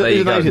there? He's an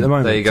age at the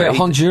moment. There you go.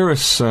 Honduras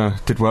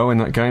did well in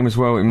that game as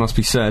well. It must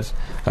be said.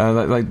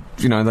 I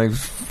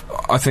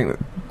think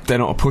they're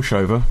not a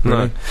pushover.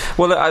 Really. No.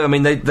 Well, I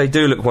mean, they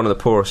do look one of the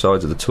poorer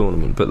sides of the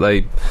tournament, but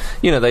they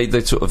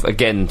sort of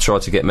again try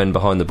to get men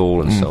behind the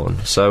ball and so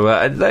on.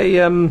 So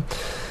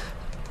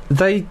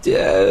they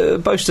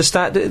boast a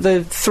stat.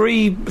 They're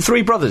three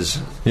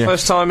brothers. Yeah.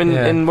 First time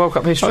in World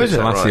Cup history. Oh, is it?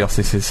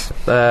 Palacios.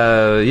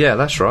 Yeah,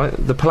 that's right.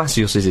 The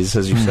Palacios is,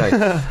 as you say.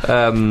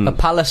 A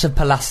palace of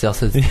Palacios.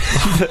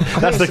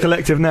 That's the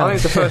collective now. I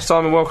think it's the first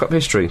time in World Cup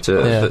history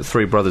that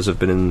three brothers have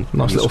been in.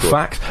 Nice little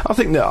fact. I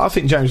think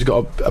James has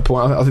got a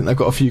point. I think they've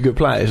got a few good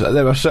players.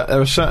 There are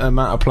a certain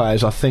amount of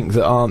players I think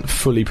that aren't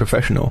fully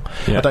professional.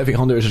 Yeah. I don't think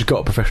Honduras has got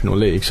a professional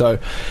league, so.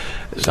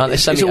 It's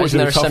always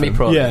a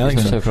semi-pro. Yeah, I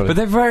think so. But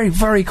they're very,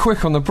 very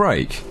quick on the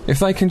break. If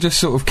they can just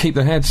sort of keep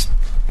their heads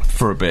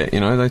for a bit,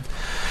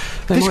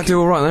 they might do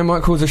all right. They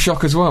might cause a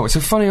shock as well. It's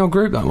a funny old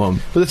group, that one.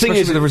 But the thing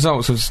is, the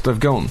results have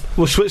gone.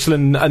 Well,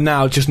 Switzerland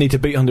now just need to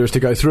beat Honduras to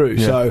go through,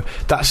 so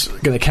that's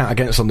going to count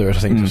against Honduras,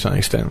 I think, to a certain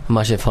extent.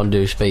 Imagine if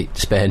Honduras beat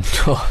Spain.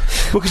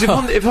 Because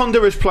if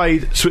Honduras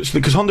played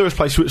Switzerland, because Honduras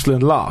played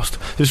Switzerland last,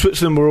 so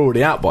Switzerland were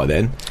already out by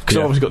then, because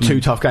they've obviously got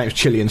two tough games,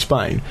 Chile and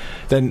Spain,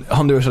 then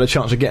Honduras had a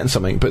chance of getting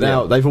something, but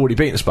now they've already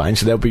beaten Spain,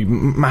 so they'll be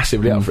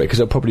massively up for it, because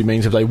it probably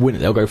means if they win it,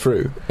 they'll go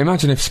through.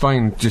 Imagine if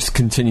Spain just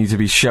continue to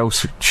be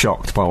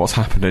shell-shocked by what's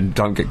happened and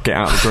don't get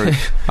out of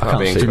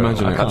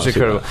the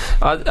group.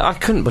 I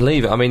couldn't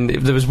believe it. I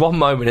mean, there was one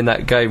moment in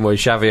that game where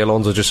Xavi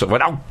Alonso just sort of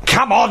went, "Oh,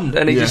 come on!"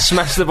 and he just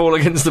smashed the ball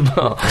against the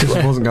bar.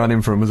 It wasn't going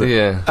in for him, was it?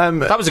 Yeah.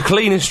 That was the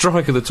cleanest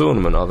strike of the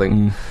tournament, I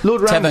think.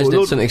 Lord Tevez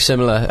did something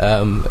similar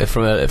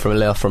from a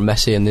layoff from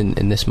Messi, and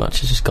in this match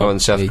has just gone. In the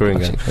South Korean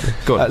game.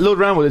 Go on. Lord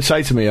Ramble did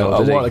say to me a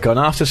while ago, and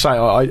I have to say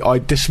I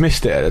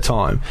dismissed it at the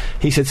time.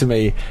 He said to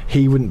me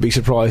he wouldn't be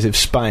surprised if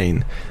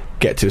Spain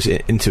get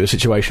into a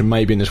situation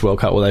maybe in this World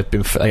Cup where they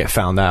get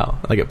found out,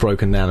 they get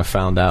broken down and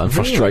found out and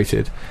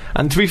frustrated.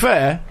 And to be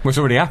fair, which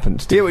already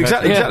happened. Yeah,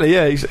 exactly.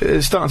 Yeah,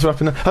 it's starting to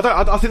happen.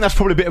 I think that's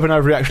probably a bit of an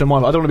overreaction on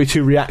my part. I don't want to be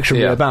too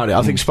reactionary about it.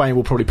 I think Spain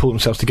will probably pull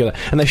themselves together,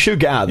 and they should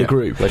get out of the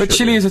group. But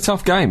Chile is a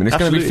tough game, and it's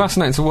going to be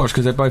fascinating to watch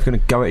because they're both going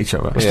to go at each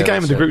other. It's the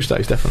game of the group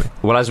stage, definitely.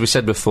 Well, as we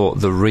said before,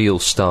 the real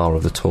star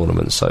of the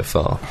tournament so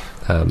far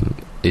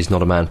is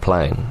not a man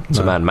playing, it's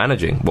a man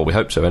managing. Well, we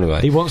hope so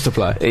anyway. He wants to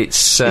play.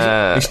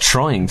 He's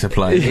trying to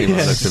play.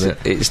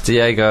 It's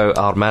Diego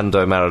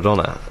Armando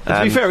Maradona. And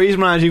to be fair, he's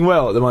managing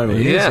well at the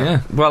moment.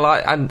 Yeah. Well,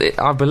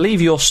 I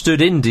believe you're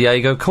stood in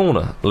Diego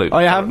Corner, Luke.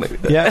 I am.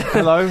 Yeah,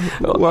 hello.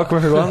 Welcome,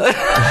 everyone.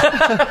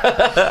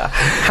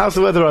 How's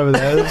the weather over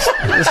there?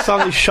 The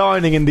sun is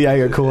shining in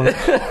Diego Corner.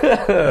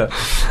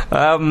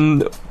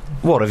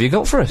 What have you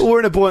got for us? We're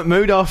in a buoyant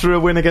mood after a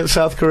win against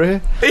South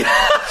Korea.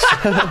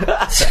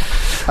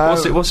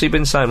 What's he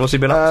been saying? What's he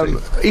been up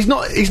to? He's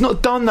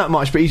not done that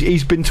much, but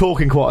he's been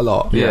talking quite a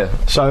lot. Yeah.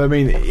 So I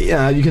mean,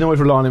 you can always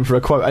rely on him for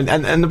a quote.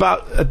 And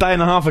about a day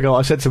and a half ago,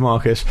 I said to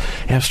Marcus,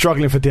 "I'm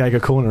struggling for Diego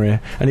Corner here,"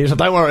 and he was like,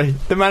 "Don't worry,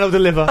 the man will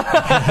deliver."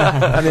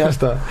 And he has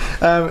done.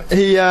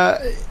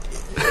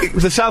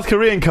 The South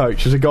Korean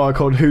coach was a guy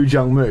called Hu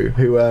Jung-moo,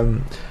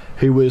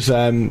 who was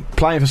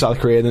playing for South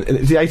Korea. And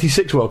it's the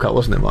 '86 World Cup,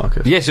 wasn't it,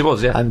 Marcus? Yes, it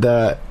was. Yeah.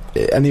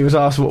 And he was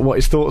asked what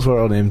his thoughts were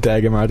on him,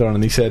 Diego Maradona,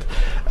 and he said,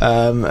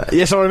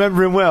 "Yes, I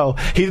remember him well.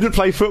 He didn't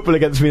play football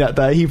against me that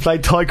day. He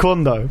played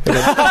taekwondo."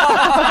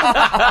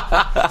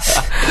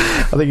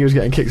 I think he was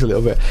getting kicked a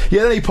little bit.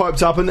 Yeah, then he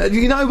piped up, and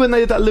you know when they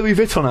did that Louis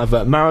Vuitton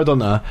advert,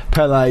 Maradona,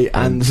 Pele,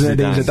 and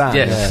Zinedine Zidane,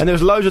 Yes. and there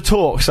was loads of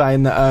talk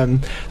saying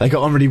that they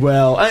got on really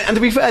well. And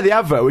to be fair, the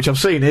advert which I've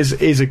seen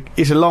is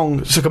a long,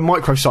 it's like a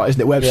microsite,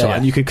 isn't it, website, Yeah.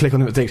 and you can click on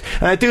different things,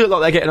 and they do look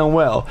like they're getting on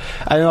well.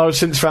 And I've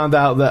since found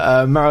out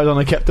that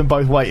Maradona kept them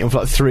both waiting for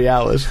like 3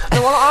 hours.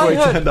 Well,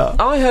 before he turned up.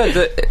 I heard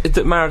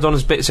that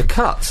Maradona's bits are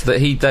cut,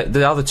 that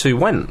the other two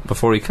went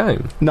before he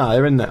came. No,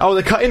 they're in there. Oh,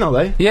 they're cut in, are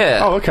they?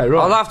 Yeah. Oh, okay,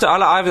 right.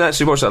 I haven't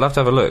actually watched that. I'll have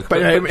to have a look.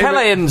 But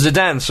Pele and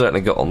Zidane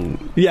certainly got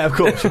on. Yeah, of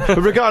course. But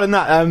regarding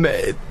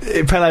that,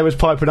 Pele was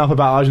piping up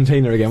about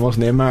Argentina again,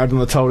 wasn't he? And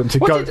Maradona told him to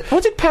go.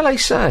 What did Pele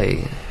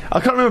say? I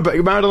can't remember, but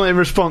Maradona in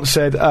response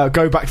said,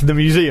 go back to the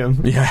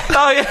museum. Yeah.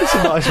 Oh, yeah. That's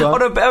a nice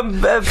one.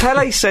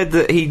 Pele said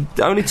that he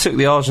only took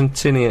the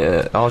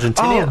Argentina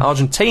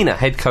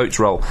head coach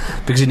role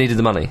because he needed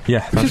the money.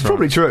 Yeah, Which is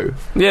probably true.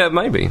 Yeah,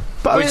 maybe.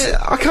 But I mean,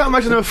 I can't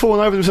imagine they were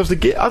falling over themselves to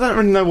get. I don't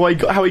really know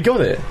how he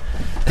got it.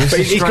 But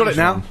he's got it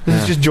now.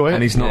 Let's just enjoy it.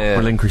 And he's not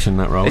relinquishing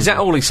that role. Is that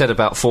all he said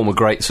about former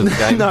greats of the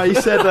game? No, he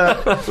said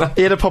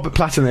he had a pop at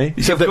Platini.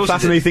 He said that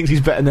Platini thinks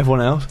he's better than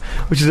everyone else,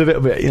 which is a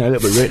little bit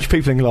rich.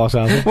 People in glass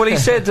houses. Well, he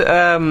said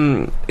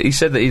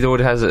that he'd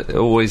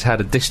always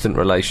had a distant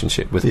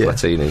relationship with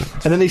Platini.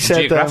 And then he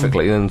said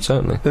geographically, then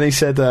certainly. Then he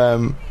said.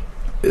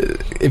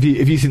 If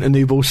you think the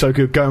new ball's so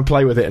good, go and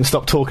play with it and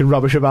stop talking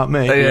rubbish about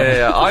me.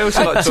 Yeah. I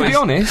also like to be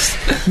honest,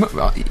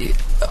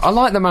 I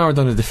like that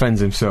Maradona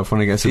defends himself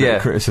when he gets a bit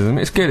of criticism.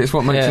 It's good. It's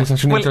what makes him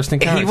such an interesting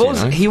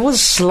character. He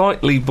was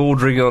slightly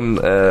bordering on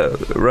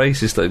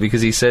racist though,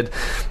 because he said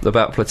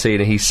about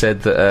Platini. He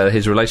said that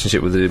his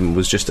relationship with him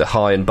was just a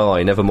high and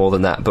by, never more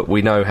than that. But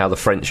we know how the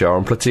French are,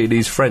 and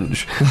Platini's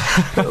French.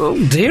 Oh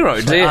dear.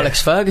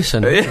 Alex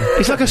Ferguson.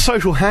 He's like a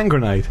social hand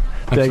grenade.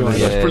 That's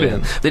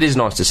brilliant. It is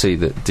nice to see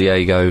that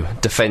Diego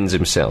defends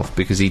himself,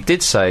 because he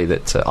did say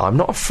that I'm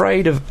not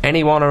afraid of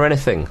anyone or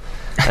anything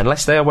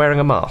unless they are wearing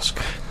a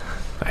mask.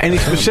 Any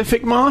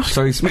specific mask?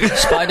 So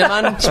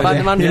Spider-Man, for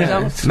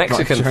example.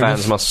 Mexican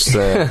fans must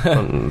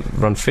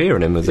run fear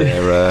in him with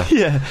their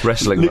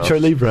wrestling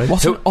Lucha Libre.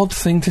 What an odd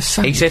thing to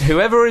say. He said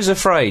whoever is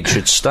afraid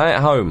should stay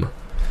at home.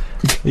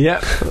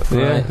 Yep.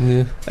 Yeah.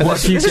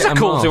 This is a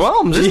call to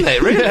arms, isn't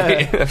it,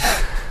 really?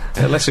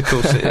 Unless, of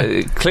course,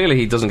 clearly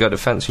he doesn't go to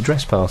fancy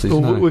dress parties.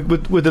 Well,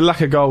 with the lack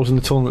of goals in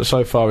the tournament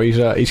so far,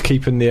 he's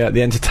keeping the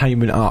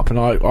entertainment up, and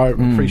I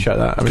appreciate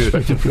that. I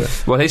respect him for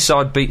it. Well, his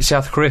side beat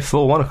South Korea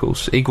 4-1, of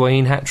course.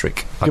 Higuain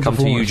hat-trick. I come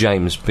to you,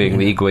 James, being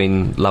the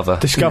Higuain lover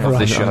of this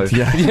show.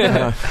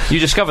 Yeah. You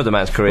discovered the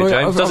man's career,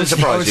 James. Does it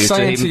surprise you to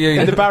him?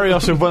 In the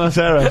Barrios of Buenos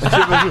Aires,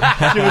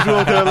 she was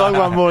walking along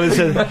one morning and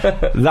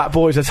said, that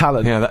boy's a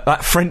talent. Yeah,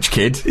 that French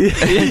kid, he's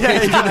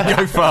going to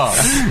go far.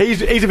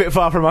 He's a bit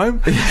far from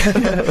home.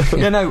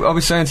 Yeah, no, I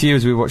was saying to you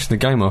as we were watching the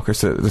game,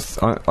 Marcus,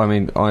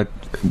 that I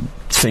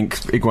think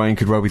Higuain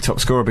could well be top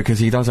scorer, because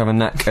he does have a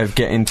knack of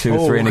getting 2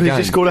 or 3 in a game. He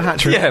just scored a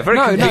hat-trick. Yeah, very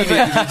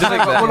convenient.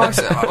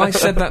 I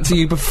said that to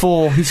you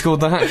before he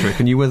scored the hat-trick,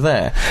 and you were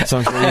there, so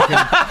I'm sure you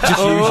can just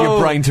use your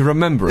brain to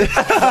remember it.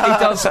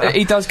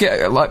 He does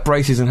get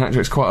braces and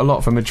hat-tricks quite a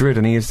lot for Madrid,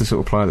 and he is the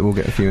sort of player that will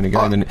get a few in a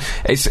game, and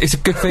it's a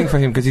good thing for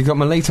him, because he's got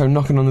Milito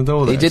knocking on the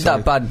door there. He did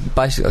that bad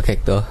bicycle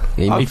kick though.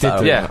 He did,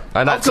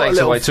 and that takes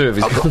away 2 of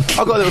his goals.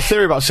 I've got a little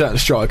theory about certain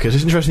strikers.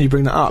 It's interesting you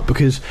bring that up,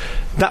 because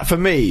that for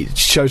me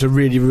shows a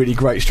really, really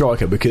great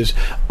striker, because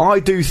I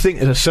do think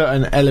there's a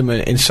certain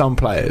element in some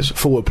players,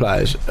 forward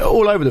players,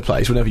 all over the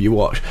place whenever you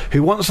watch,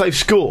 who once they've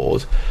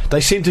scored,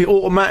 they seem to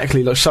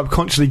automatically,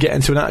 subconsciously get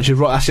into an attitude,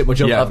 right, that's it, my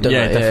job.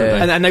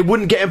 Definitely. And they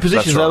wouldn't get in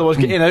positions otherwise,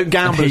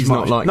 gamble as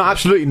much. No,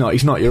 absolutely not.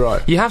 He's not, you're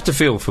right. You have to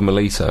feel for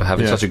Milito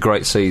having such a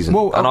great season.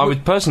 Well, and I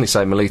would personally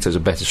say Milito's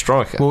a better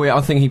striker. Well, yeah,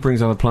 I think he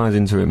brings other players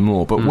into it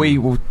more, but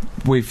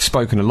we've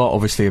spoken a lot,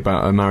 obviously,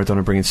 about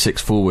Maradona bringing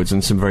 6 forwards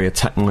and some very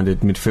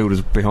attack-minded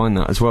midfielders behind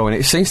that as well, and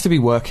it seems to be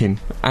working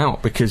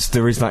out, because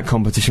there is that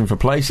competition for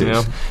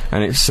places,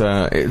 and it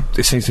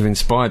seems to have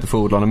inspired the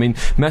forward line. I mean,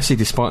 Messi,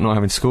 despite not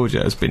having scored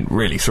yet, has been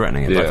really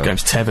threatening in both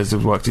games. Tevez has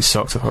worked his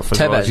socks off as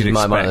well as you'd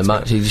expect. Tevez is my man of the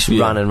match. He just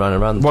ran and ran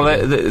and ran.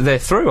 Well, they're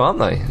through, aren't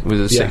they, with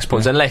the 6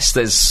 points, unless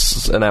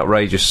there's an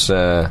outrageous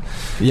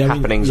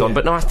happenings on.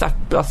 But no, I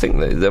think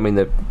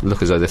they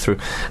look as though they're through.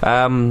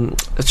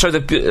 So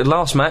the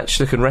last match,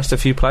 they can rest a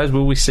few players.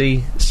 Will we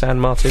see San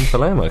Martin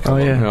Palermo come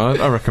on?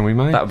 I reckon we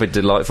may. That would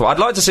be delightful. I'd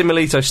like to see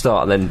Milito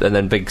start and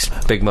then Big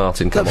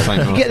Martin come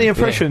on. You get the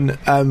impression.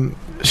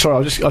 Sorry,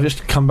 I've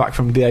just come back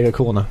from Diego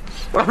Corner.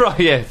 Right,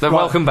 yeah.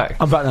 Welcome back.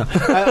 I'm back now.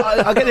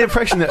 I get the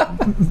impression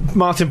that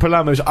Martin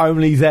Palermo's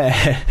only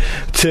there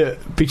to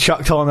be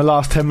chucked on the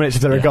last 10 minutes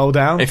if they're a goal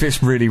down. If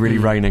it's really, really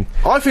raining.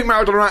 I think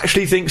Maradona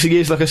actually thinks he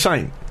is like a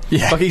saint.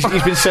 Yeah. Like he's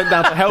been sent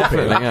down to help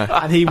him,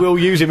 and he will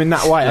use him in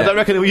that way. I don't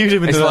reckon he'll use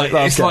him in the last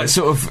game. It's like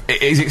sort of,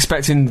 he's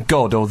expecting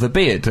God, or the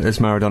beard, as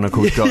Maradona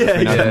calls God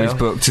in his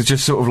book, to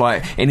just sort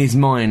of in his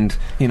mind,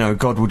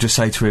 God will just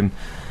say to him,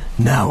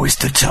 now is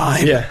the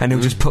time. Yeah. And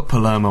he'll just put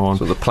Palermo on.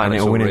 So the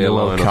planets and it'll will win in the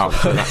World realign or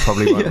Cup. But that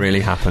probably won't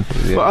really happen.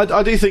 Yeah. But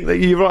I do think that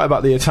you're right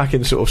about the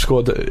attacking sort of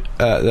squad that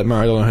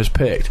Maradona has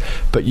picked.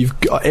 But you've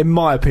got, in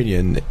my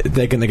opinion,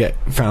 they're going to get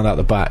found out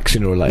the back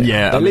sooner or later.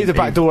 Yeah, they leave the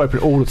back door open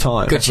all the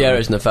time.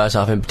 Gutierrez in the first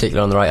half, in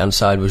particular on the right hand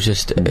side, was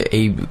just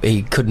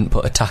he couldn't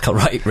put a tackle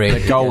right.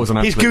 Really, The goal was an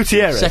He's absolute...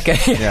 Gutierrez.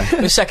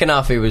 The second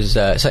half he was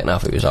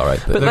all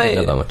right, but they-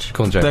 not that much.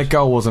 Go on, James. Their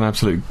goal was an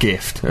absolute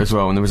gift as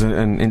well, and there was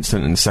an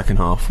instant in the second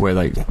half where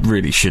they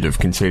really should have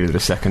conceded a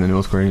second.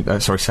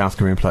 The South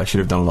Korean player should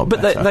have done a lot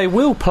But better. they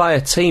will play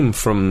a team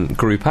from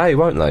Group A,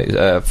 won't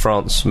they?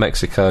 France,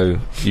 Mexico,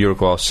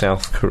 Uruguay,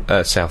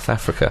 South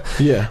Africa.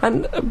 Yeah.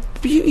 And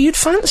you'd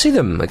fancy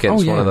them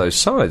against Oh, yeah. one of those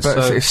sides.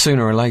 But so it's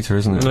sooner or later,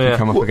 isn't it? Yeah. You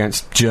come up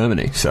against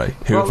Germany, say,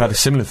 who Well, have had a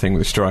similar thing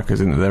with the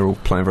strikers in that they're all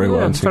playing very well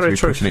Yeah, and seem to very be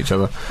true. pushing each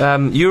other.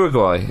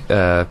 Uruguay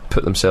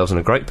put themselves in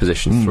a great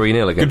position,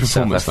 3-0 against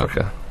South performance, though.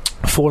 Africa.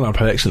 Forlan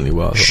played excellently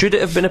well. Should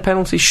it have been a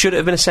penalty? Should it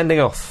have been a sending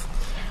off?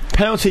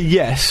 Penalty,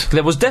 yes.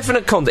 There was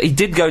definite contact. He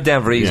did go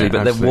down very easily, Yeah, but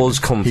absolutely. there was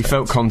contact. He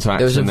felt contact.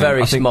 There was a and then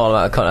very I think small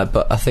amount of contact,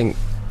 but I think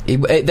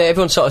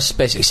everyone's sort of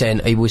basically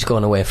saying he was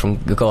going away from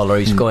the goal, or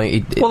he's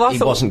going. He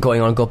wasn't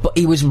going on goal, but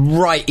he was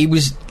right. He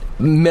was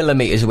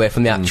millimetres away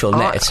from the actual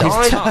net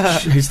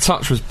itself. his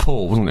touch was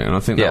poor, wasn't it? And I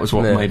think Yeah. that was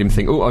what Yeah. made him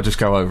think, oh, I'll just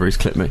go over, he's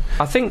clipped me.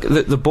 I think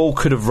that the ball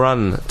could have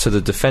run to the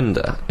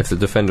defender if the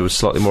defender was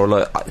slightly more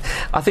alert.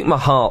 I think my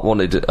heart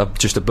wanted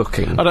just a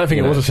booking. I don't think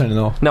you it know. was a sending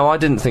off. No, I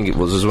didn't think it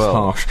was as well.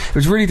 Harsh. It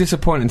was really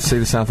disappointing to see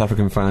the South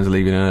African fans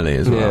leaving early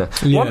as well.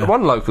 Yeah. Yeah.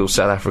 One local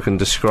South African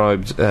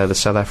described the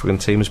South African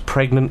team as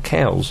pregnant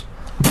cows.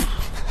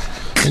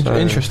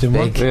 Interesting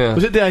one. big. Yeah.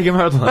 Was it Diego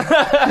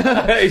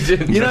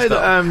Maradona? You know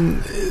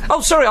that.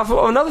 Oh, sorry.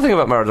 Another thing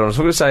about Maradona. I was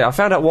going to say. I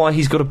found out why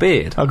he's got a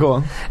beard. Oh, go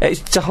on. It's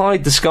to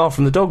hide the scar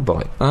from the dog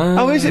bite.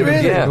 Oh, is it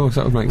really? Yeah. Of course,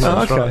 that would make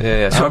sense. Oh, okay. Right,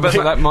 yeah. So but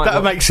that might That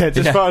would make sense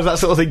as far as that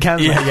sort of thing can.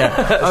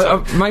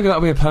 Yeah. Maybe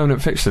that'll be a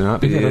permanent fixture.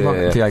 That'd be good.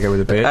 I like Diego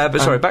with a beard. But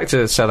sorry, back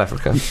to South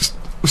Africa.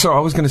 Sorry,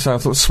 I was going to say I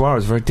thought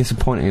Suarez was very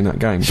disappointing in that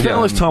game. Spent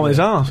all his time on his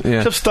arse.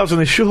 Yeah. Just studs on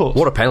his shorts.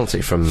 What a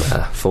penalty from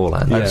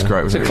Forlan. That's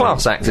great. It's a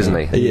class act, isn't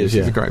he? He is,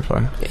 He's yeah. a great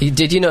player.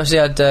 Did you notice he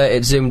had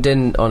it zoomed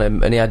in on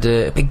him, and he had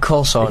a big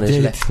coleslaw on his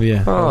did. lip?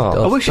 Yeah.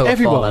 Oh. I wish Phil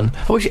everyone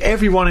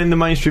Forlan. in the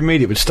mainstream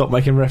media would stop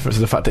making reference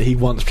to the fact that he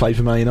once played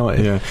for Man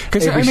United. Yeah,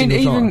 because Every I mean,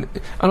 single even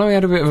time. I know he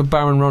had a bit of a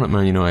barren run at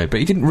Man United,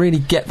 but he didn't really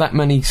get that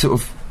many sort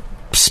of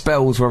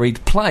spells where he'd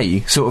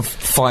play sort of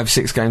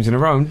 5-6 games in a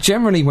row. And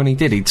generally, when he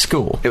did, he'd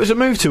score. It was a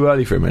move too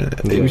early for him.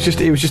 It was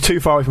just too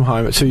far away from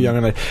home, too young.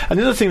 And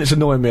the other thing that's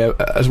annoying me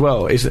as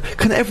well is that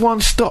can everyone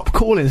stop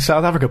calling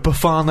South Africa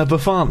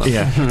Bafana?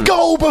 Yeah.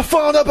 Go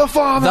Bafana!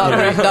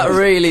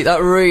 That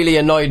really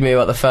annoyed me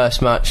about the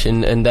first match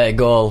and their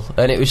goal,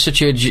 and it was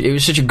such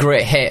a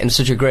great hit and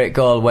such a great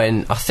goal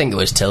when I think it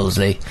was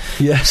Tilsley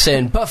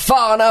saying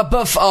Bafana.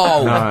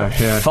 No,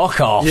 yeah. Fuck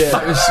off. Yeah.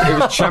 It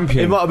was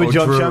Champion. It might have been or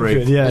John Drury.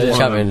 Champion. Yeah.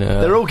 Champion,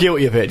 They're all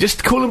guilty of it.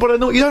 Just call them by their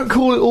name. You don't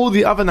call all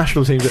the other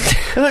national teams.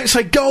 They don't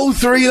say "Goal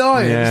 3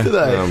 Lions," Yeah. do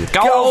they?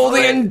 Goal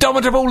the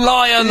indomitable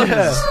Lions!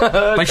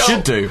 They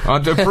should do.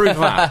 I'd approve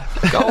that.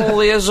 Goal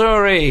the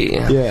Azuri.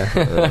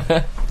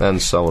 Yeah.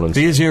 And so on and so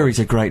The Azuri's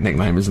a great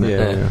nickname, isn't it?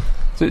 Yeah.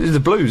 It's the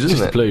Blues,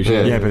 isn't it? the Blues,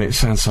 Yeah, but it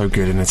sounds so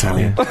good in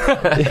Italian.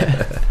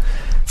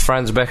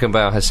 Franz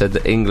Beckenbauer has said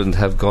that England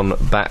have gone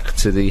back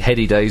to the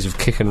heady days of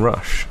kick and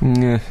rush.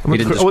 Yeah. He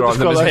didn't describe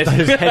them as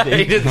heady. heady.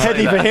 He didn't say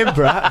Heady that. for him,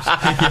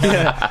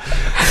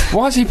 perhaps.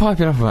 Why is he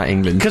piping up about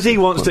England? Because he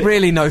wants to.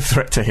 Really no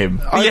threat to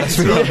him. Yes,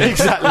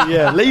 exactly.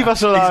 Yeah, leave us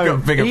He's alone.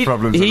 got bigger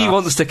problems than He us.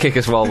 wants to kick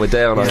us while we're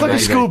down. It's I like a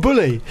think. school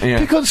bully. Yeah.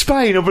 Pick on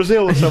Spain or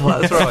Brazil or somewhere.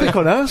 That's right. Pick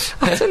on us.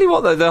 I tell you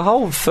what, though, the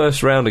whole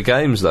first round of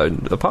games, though,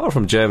 apart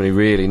from Germany,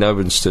 really, no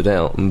one stood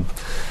out, and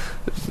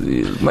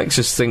it makes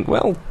us think,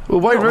 well,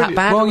 Wayne not Rooney. that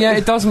bad. Well, yeah,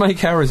 it does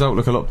make our result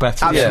look a lot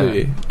better.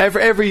 Absolutely. But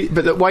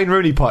that Wayne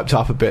Rooney piped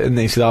up a bit and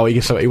he said, "Oh, he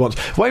gets what he wants."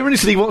 Wayne Rooney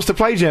said he wants to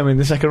play Germany in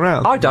the second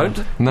round. I don't.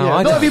 No, Yeah.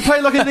 I Not don't. if you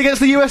play like it against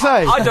the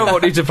USA. I don't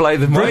want you to play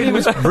them.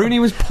 Rooney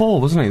was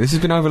poor, wasn't he? This has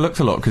been overlooked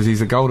a lot because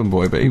he's a golden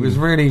boy, but he was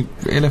really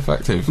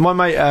ineffective. My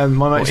mate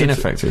Or said,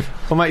 ineffective.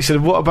 my mate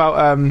said, "What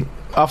about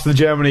after the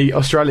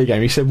Germany-Australia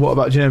game?" He said, "What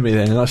about Germany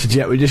then?" And I said,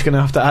 "Yeah, we're just going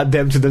to have to add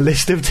them to the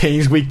list of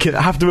teams we can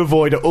have to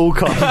avoid at all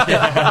costs."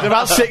 There's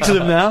about 6 of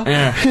them now.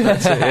 Yeah.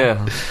 That's it,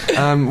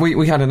 yeah.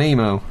 We had an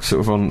email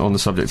sort of on the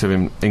subject of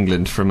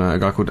England from a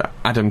guy called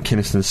Adam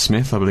Kinniston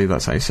Smith, I believe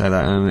that's how you say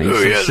that, and he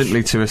said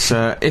simply to us,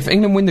 if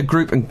England win the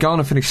group and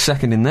Ghana finish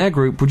second in their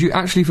group, would you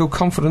actually feel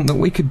confident that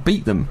we could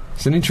beat them?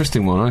 It's an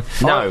interesting one.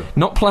 No.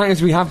 Not playing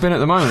as we have been at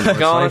the moment, I'd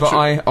Ghana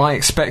say, but I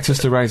expect us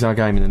to raise our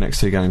game in the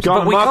next 2 games.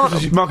 Ghana, we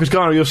Marcus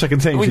Ghana are your second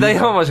team. so They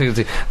you- are my second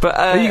team. But,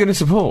 Who are you going to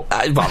support?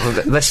 well,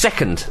 they're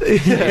second.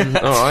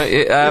 All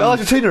right.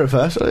 Argentina at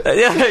first.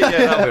 Yeah,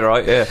 that'll be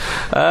right. Yeah.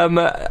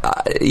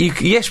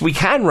 Yes, we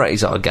can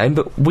raise our game,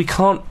 but we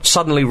can't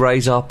suddenly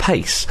raise our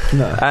pace.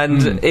 No.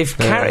 And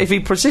if he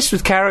persists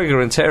with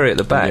Carragher and Terry at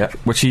the back, Yeah,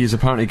 which he is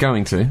apparently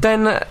going to.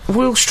 then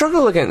we'll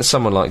struggle against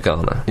someone like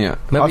Ghana. Yeah.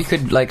 Maybe you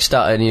could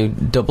start a new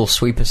double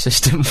sweeper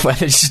system where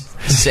they just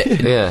sit,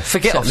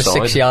 forget sit on the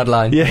offside. 6-yard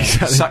line. Yeah,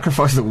 exactly.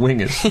 Sacrifice the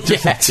wingers.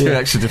 Just two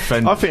extra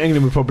defenders. I think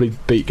England would probably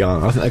beat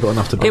Ghana. I think they've got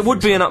enough to beat. It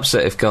would be an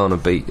upset if Ghana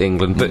beat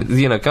England, but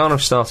Ghana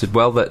have started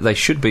well. They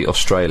should beat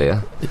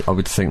Australia. I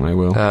would think they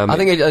will. I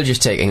think it'll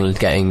just take England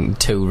getting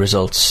 2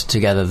 results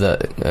together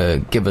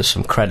that give us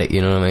some credit.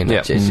 You know what I mean?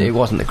 Yeah. It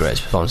wasn't the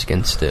greatest performance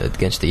against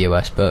the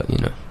US, but you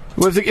know.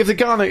 Well, if the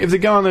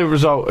Ghana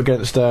result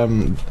against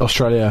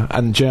Australia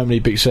and Germany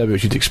beat Serbia,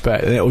 which you'd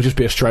expect, then it will just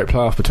be a straight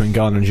playoff between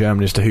Ghana and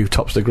Germany as to who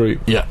tops the group.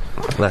 Yeah,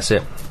 that's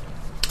it.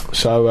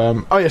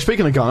 So,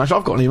 speaking of Ghana, actually,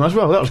 I've got an email as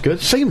well. That was good.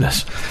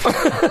 Seamless.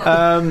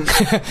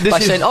 By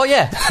saying, oh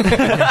yeah.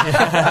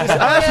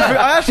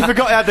 I actually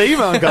forgot I had the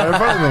email going in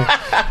front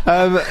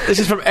of me. This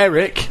is from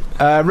Eric,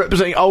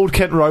 representing Old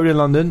Kent Road in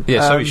London.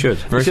 Yeah, so he should.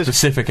 very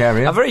specific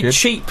area. A very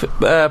cheap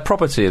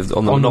property on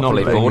the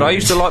Monopoly board. Yeah. I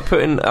used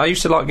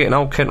to like getting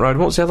Old Kent Road.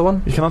 What's the other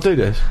one? Can I do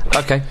this?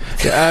 Okay.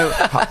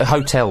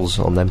 Hotels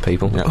on them,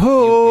 people. Yeah.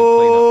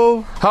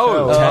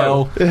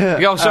 Hotel.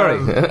 Oh, sorry.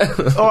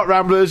 All right,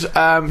 Ramblers.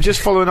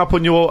 Just following up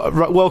on your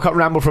World Cup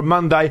ramble from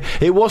Monday,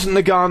 it wasn't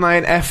the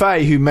Ghanaian FA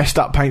who messed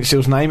up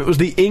Paintseal's name, it was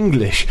the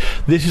English.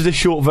 This is the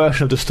short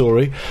version of the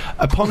story.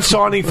 Upon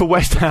signing for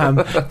West Ham,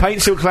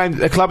 Paintseal claimed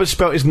that the club had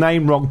spelt his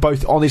name wrong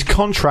both on his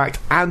contract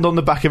and on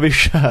the back of his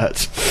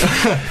shirt.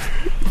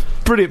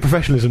 Brilliant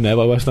professionalism there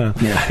by West Ham.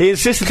 Yeah. He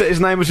insisted that his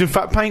name was in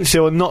fact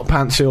Paintseal and not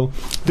Pantseal.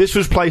 This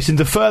was placed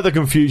into further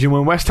confusion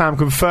when West Ham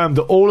confirmed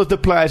that all of the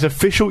players'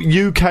 official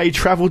UK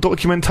travel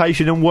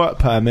documentation and work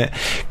permit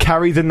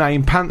carry the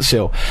name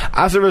Pantseal.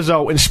 As a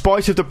result, in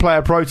spite of the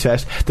player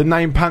protest, the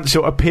name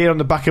Pantseal appeared on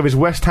the back of his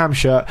West Ham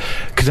shirt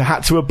because it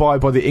had to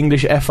abide by the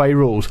English FA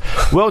rules.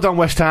 Well done,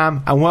 West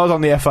Ham, and well done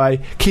the FA.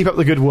 Keep up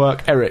the good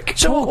work, Eric.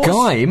 Poor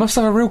guy, he must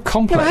have a real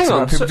complex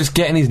about people just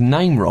getting his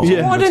name wrong.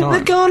 Yeah. Why didn't the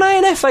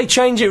Ghanaian FA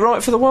change it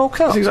right for the World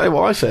Cup? That's exactly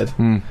what I said.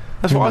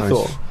 That's what I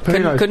thought.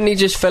 Couldn't he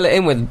just fill it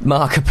in with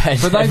marker pen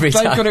every they've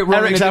time? got it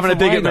wrong. Eric's in a having a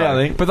dig different at me,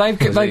 way, I think. But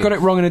they've got it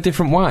wrong in a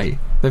different way.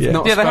 They've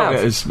not Yeah, they spelled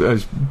have. it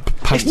as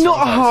It's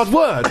not a hard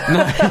word.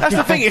 That's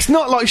the thing. It's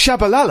not like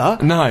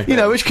Shabalala. No. You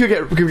know, which could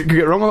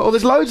get wrong. Or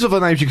there's loads of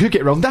other names you could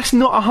get wrong. That's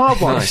not a hard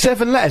one. No. It's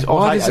 7 letters. Oh,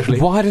 Why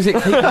does it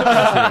keep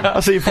I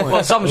see your point.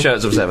 Well, some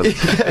shirts of 7.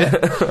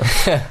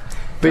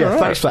 But yeah,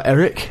 thanks for that,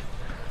 Eric.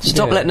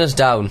 Stop letting us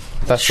down.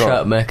 That's right.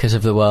 Shirt makers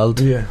of the world.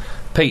 Yeah.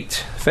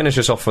 Pete, finish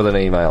us off with an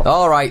email.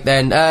 Alright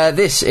then,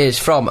 this is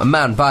from a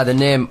man by the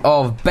name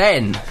of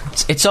Ben.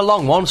 It's a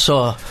long one,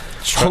 so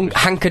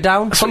hunker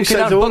down, what he hunker said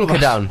down, to all of bunker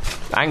us. down.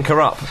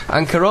 Anchor up.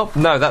 Anchor up?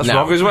 No, that's No.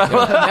 wrong as well.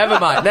 Never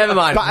mind.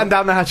 Batten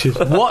down the hatches.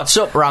 What's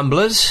up,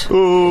 Ramblers?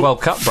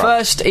 World Cup, bro.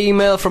 First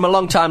email from a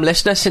long-time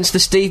listener since the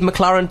Steve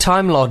McLaren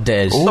Time Lord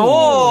days.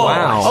 Oh,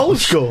 wow. Old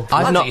school.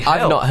 I've bloody not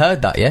hell.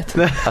 heard that yet.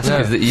 That's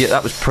because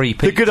that was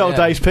pre-Pete. The good old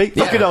days, Pete.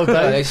 The good old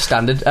days.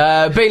 Standard.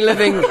 Been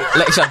living...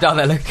 down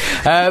there, look.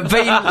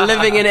 Been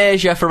living in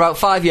Asia for about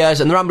 5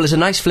 years, and the Ramble is a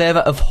nice flavour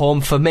of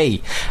home for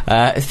me.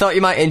 Thought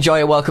you might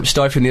enjoy a World Cup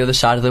story from the other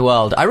side of the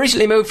world. I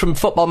recently moved from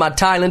football mad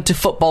Thailand to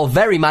football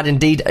very mad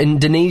indeed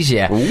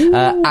Indonesia.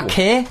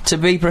 Aceh, to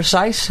be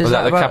precise. Is Was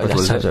that the right? capital,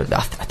 is it? I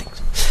think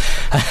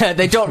so.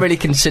 They don't really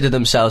consider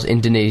themselves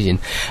Indonesian.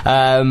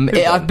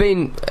 I've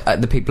been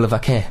the people of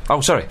Aceh.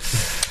 Oh, sorry.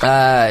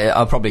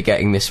 I'm probably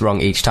getting this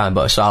wrong each time,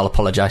 but so I'll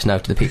apologise now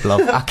to the people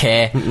of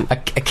Aceh,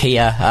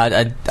 IKEA.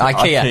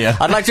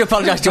 I'd like to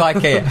apologise to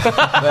IKEA.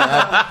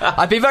 But,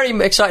 I'd be very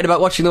excited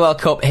about watching the World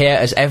Cup here,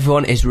 as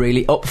everyone is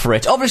really up for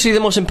it. Obviously, the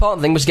most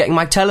important thing was getting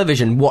my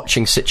television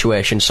watching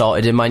situation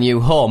sorted in my new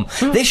home.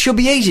 This should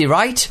be easy,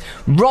 right?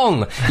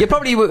 Wrong. You're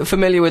probably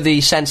familiar with the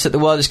sense that the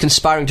world is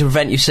conspiring to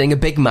prevent you seeing a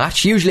big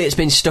match. Usually it's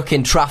been stuck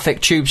in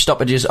traffic, tube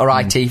stoppages or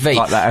ITV.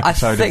 Like that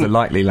episode of The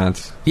Likely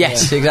Lads.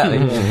 Yes, exactly.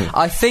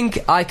 I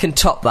think I can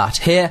top that.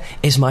 Here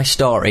is my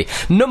story.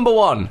 Number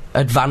 1,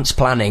 advanced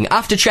planning.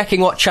 After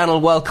checking what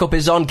channel World Cup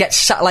is on, get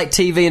satellite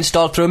TV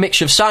installed through a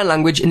mixture of sign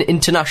language and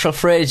international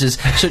phrases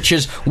such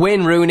as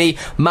Wayne Rooney,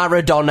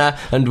 Maradona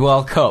and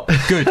World Cup.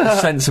 Good,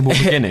 sensible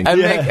beginning.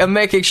 And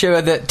making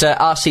sure that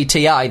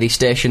RCTI, the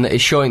station that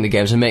is showing the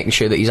games, and making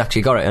sure that he's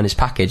actually got it on his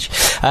package.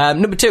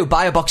 Number 2,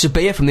 buy a box of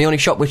beer from the only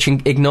shop which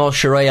ignores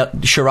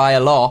Sharia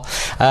law.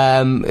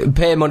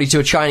 Pay money to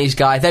a Chinese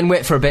guy, then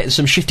wait for a bit and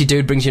some shifty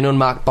dude brings you an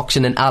unmarked box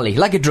in an alley.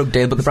 Like a drug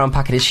deal, but the brown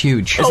packet is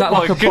huge. Is that my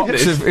like a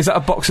box of? Is that a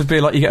box of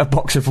beer like you get a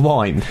box of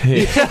wine?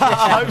 Here?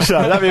 I hope so.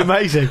 That'd be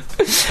amazing.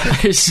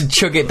 Just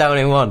chug it down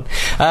in one.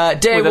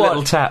 Day With a one.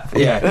 little tap.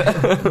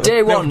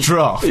 Day one.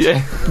 Draft.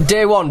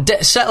 Day one.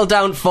 Settle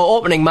down for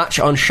opening match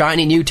on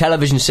shiny new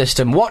television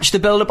system. Watch the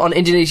build-up on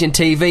Indonesian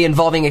TV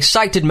involving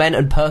excited men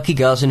and perky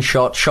girls in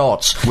short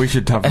shorts. We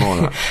should have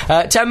more of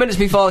that. 10 minutes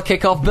before the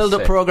kick-off,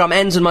 build-up programme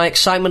ends and my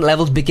excitement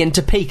levels begin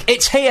to peak.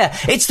 It's here!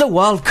 It's the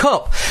World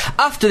Cup!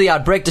 After the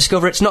ad break,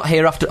 discover it's not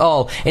here after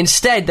all.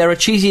 Instead, there are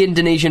cheesy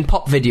Indonesian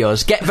pop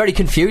videos. Get very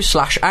confused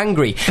 /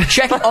 angry.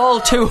 Check all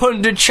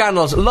 200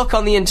 channels. Look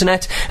on the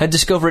internet and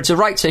discover it's a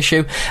rights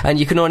issue, and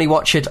you can only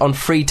watch it on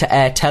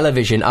free-to-air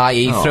television,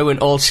 i.e. through an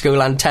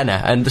old-school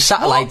antenna. And the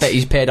satellite that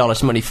he's paid all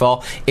this money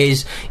for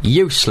is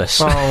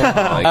useless. Oh,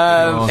 my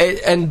God.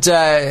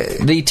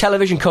 The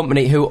television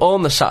company who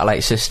own the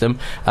satellite system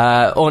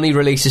only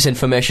release this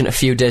information a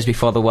few days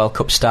before the World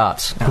Cup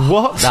starts.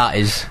 What?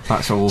 That's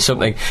awful.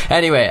 something.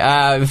 Anyway,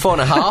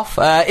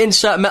 4.5.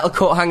 Insert metal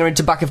coat hanger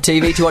into back of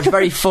TV to watch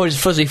very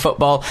fuzzy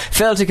football.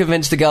 Fail to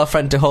convince the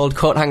girlfriend to hold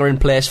coat hanger in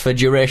place for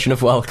duration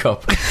of World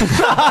Cup.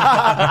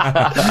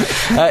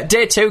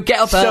 Day 2, get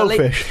up early.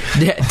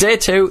 Selfish. Day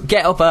 2,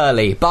 get up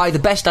early. Buy the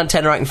best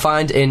antenna I can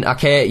find in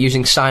Ikea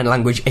using sign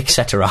language,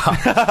 etc.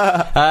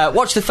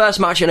 Watch the first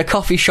match in a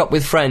coffee shop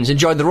with friends.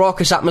 Enjoy the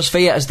raucous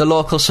atmosphere as the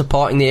locals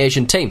supporting the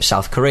Asian team,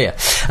 South Korea.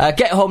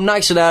 Get home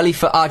nice and early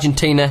for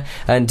Argentina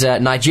and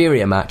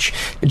Nigeria match.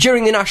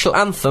 During the national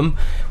anthem,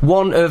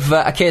 one of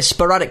Ikea's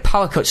sporadic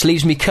power cuts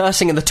leaves me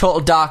cursing in the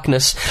total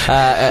darkness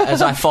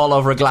as I fall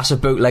over a glass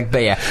of bootleg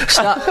beer.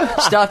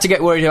 Start to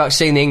get worried about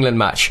seeing the England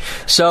match.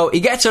 So he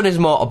gets on his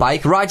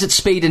motorbike, rides at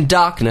speed in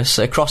darkness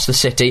across the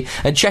city,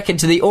 and check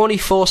into the only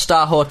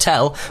 4-star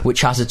hotel,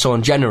 which has its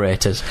own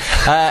generators.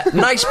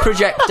 Nice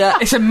projector.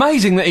 It's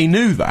amazing that he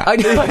knew that. I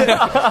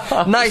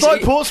know. Nice. It's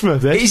like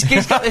Portsmouth, He's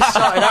got this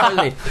sorted out,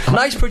 hasn't he?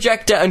 Nice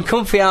projector and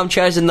comfy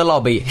armchairs in the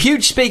lobby.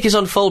 Huge speakers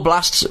on full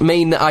blasts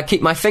mean that I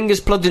keep my fingers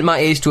plugged in my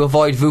ears to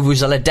avoid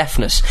vuvuzela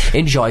deafness.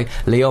 Enjoy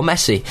Leo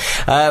Messi.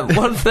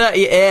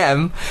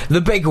 1:30am,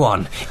 the big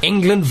one.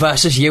 England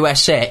versus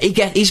USA.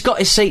 He's got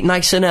his seat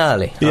nice and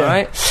early,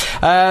 alright?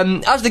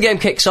 As the game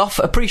kicks off,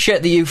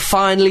 appreciate that you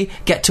finally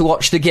get to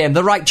watch the game.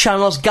 The right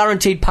channels,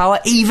 guaranteed power,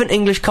 even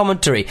English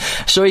commentary.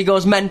 So he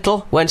goes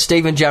mental when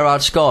Steven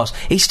Gerrard scores.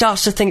 He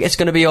starts to think it's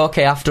going to be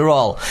okay after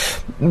all.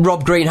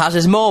 Rob Green has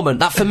his moment.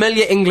 That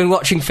familiar England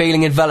watching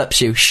feeling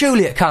envelops you.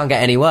 Surely it can't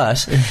get any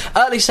worse.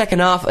 Early second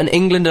half and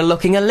England are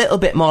looking a little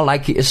bit more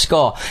likely to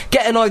score.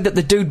 Get annoyed that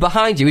the dude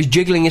behind you is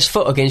jiggling his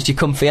foot against your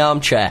comfy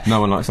armchair.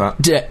 No one likes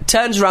that.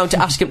 Turns around to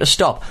ask him to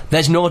stop.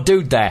 There's no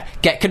dude there.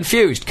 Get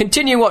confused.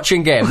 Continue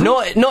watching game.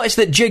 Notice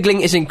that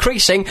jiggling is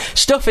increasing,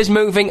 stuff is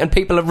moving and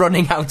people are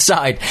running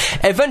outside.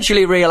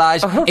 Eventually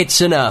realise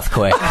it's an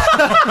earthquake.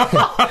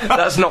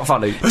 That's not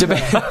funny.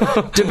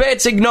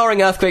 Debates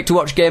ignoring earthquake to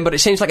watch game, but it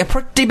seems like a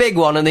pretty big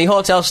one, and the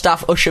hotel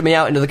staff usher me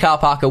out into the car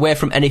park away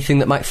from anything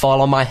that might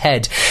fall on my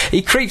head.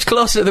 He creeps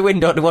closer to the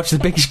window to watch the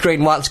big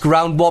screen whilst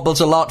ground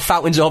wobbles a lot,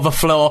 fountains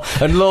overflow,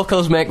 and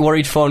locals make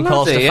worried phone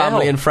calls to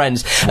family and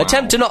friends. Wow.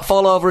 Attempt to not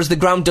fall over as the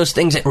ground does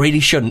things it really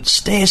shouldn't.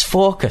 Stays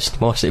focused,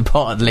 most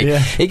importantly. Yeah.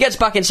 He gets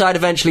back inside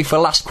eventually for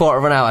the last quarter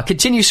of an hour.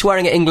 Continues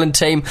swearing at England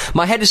team.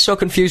 My head is so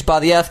confused by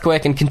the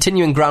earthquake and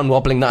continuing ground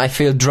wobbling that I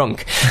feel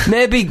drunk.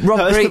 Maybe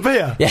Rob Green...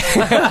 beer.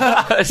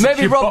 Yeah.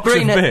 Maybe Rob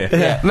Green...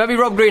 Maybe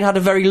Rob Green had a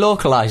very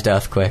localised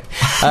earthquake.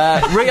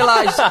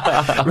 Realised...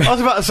 I was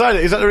about to say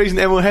that. Is that the reason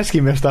Emil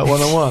Heskey missed that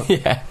one-on-one?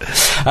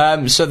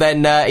 Yeah. So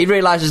then he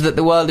realises that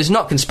the world is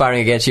not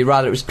conspiring against you,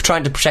 rather it was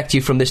trying to protect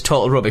you from this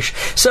total rubbish.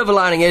 Silver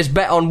lining is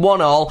bet on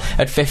 1-1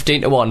 at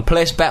 15-1.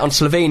 Place bet on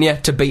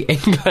Slovenia to beat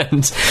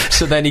England.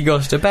 So then he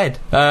goes to bed.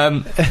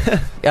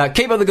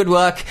 Keep up the good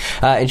work.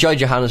 Enjoy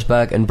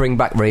Johannesburg and bring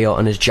back Rio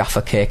and his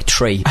Jaffa cake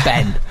tree.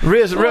 Ben.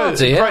 Rio's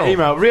great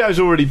email. Rio's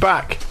already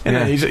back.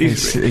 Yeah,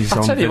 he's I'll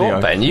on tell you video.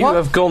 what, Ben, you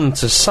have gone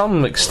to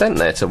some extent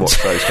there to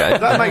watch those games.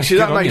 That makes you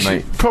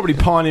probably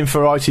pining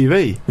for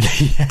ITV.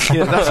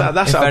 Yeah,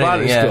 that's how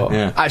bad it's got.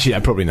 Yeah. Actually,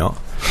 probably not.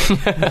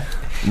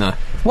 No.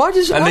 Why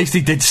does At least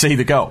he did see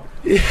the goal.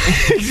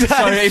 Exactly.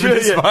 So even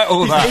despite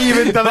all that, he's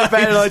even done it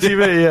better than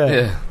ITV.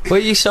 Yeah. Well,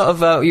 you sort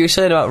of you were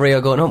saying about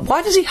Rio going home.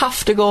 Why does he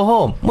have to go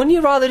home? Wouldn't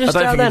you rather just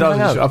stay out there and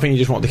hang out? I think he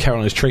just wants to carry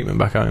on his treatment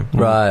back home.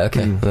 Right.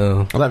 Okay.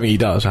 Oh. I don't think he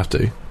does have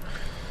to.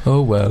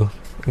 Oh well.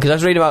 Because I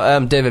was reading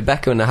about David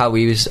Beckham and how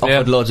he was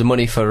offered loads of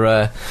money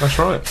for that's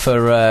right,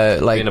 for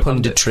like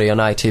punditry on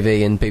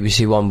ITV and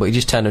BBC One, but he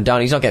just turned him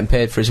down. He's not getting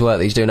paid for his work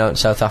that he's doing out in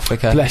South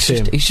Africa. Bless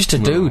him. He's just a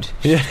dude.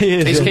 Yeah, he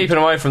is. He's keeping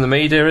away from the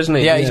media, isn't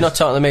he? Yeah, he's not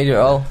talking to the media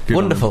at all. Good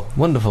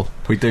Wonderful.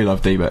 We do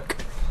love D-Beck.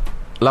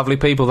 Lovely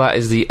people, that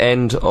is the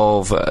end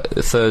of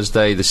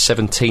Thursday the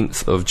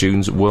 17th of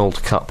June's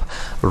World Cup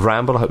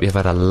Ramble. I hope you've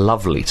had a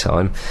lovely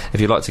time. If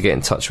you'd like to get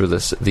in touch with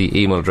us,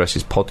 the email address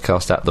is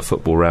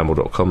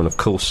podcast@thefootballramble.com, and of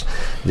course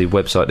the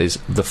website is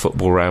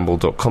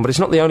thefootballramble.com, but it's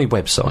not the only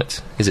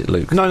website, is it,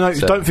 Luke? No,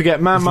 so don't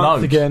forget Man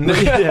Month again.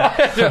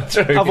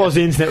 Otherwise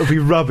the internet would be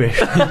rubbish.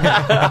 You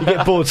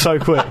get bored so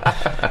quick.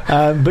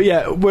 But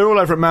yeah, we're all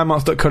over at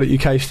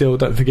manmonth.co.uk still,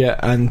 don't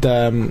forget, and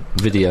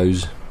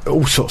videos,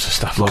 all sorts of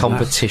stuff like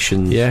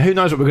competitions. That. Yeah, who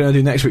knows what we're going to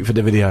do next week for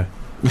the video?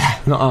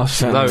 Not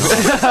us. No.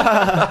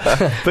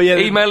 But yeah,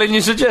 Email in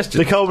your suggestions.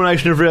 the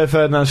culmination of Rio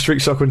Ferdinand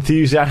street soccer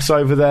enthusiasts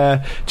over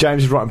there.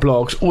 James is writing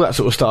blogs, all that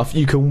sort of stuff.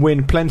 You can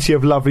win plenty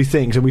of lovely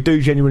things, and we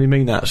do genuinely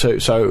mean that.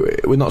 So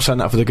we're not saying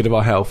that for the good of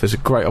our health. There's a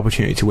great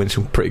opportunity to win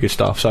some pretty good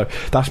stuff. So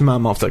that's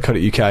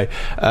manmonth.co.uk,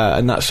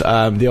 and that's the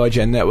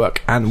IGN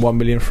Network and 1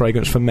 Million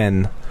Fragrance for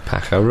Men.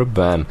 Paco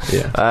Rabanne.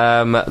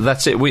 Yeah.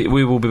 That's it. We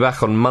will be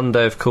back on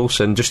Monday, of course,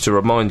 and just to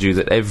remind you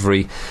that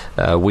every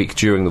week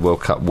during the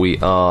World Cup we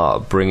are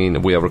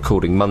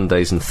recording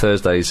Mondays and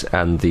Thursdays,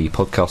 and the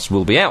podcast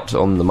will be out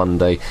on the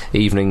Monday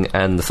evening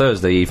and the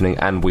Thursday evening,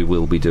 and we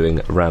will be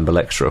doing Ramble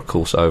Extra, of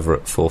course, over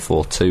at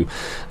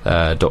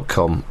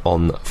 442.com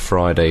on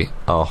Friday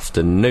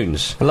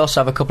afternoons. We'll also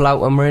have a couple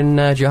out when we're in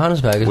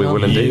Johannesburg as well. We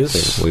will indeed.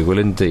 Yes. We will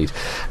indeed.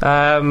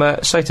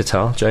 Say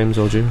ta-ta, James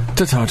or Jim.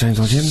 Ta-ta, James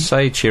or Jim.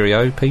 Say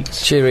cheerio, Pete.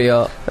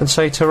 Cheerio. And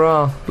say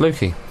ta-ra,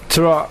 Lukey.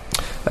 Ta-ra.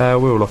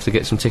 We're all off to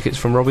get some tickets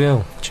from Robbie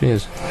Earl.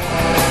 Cheers.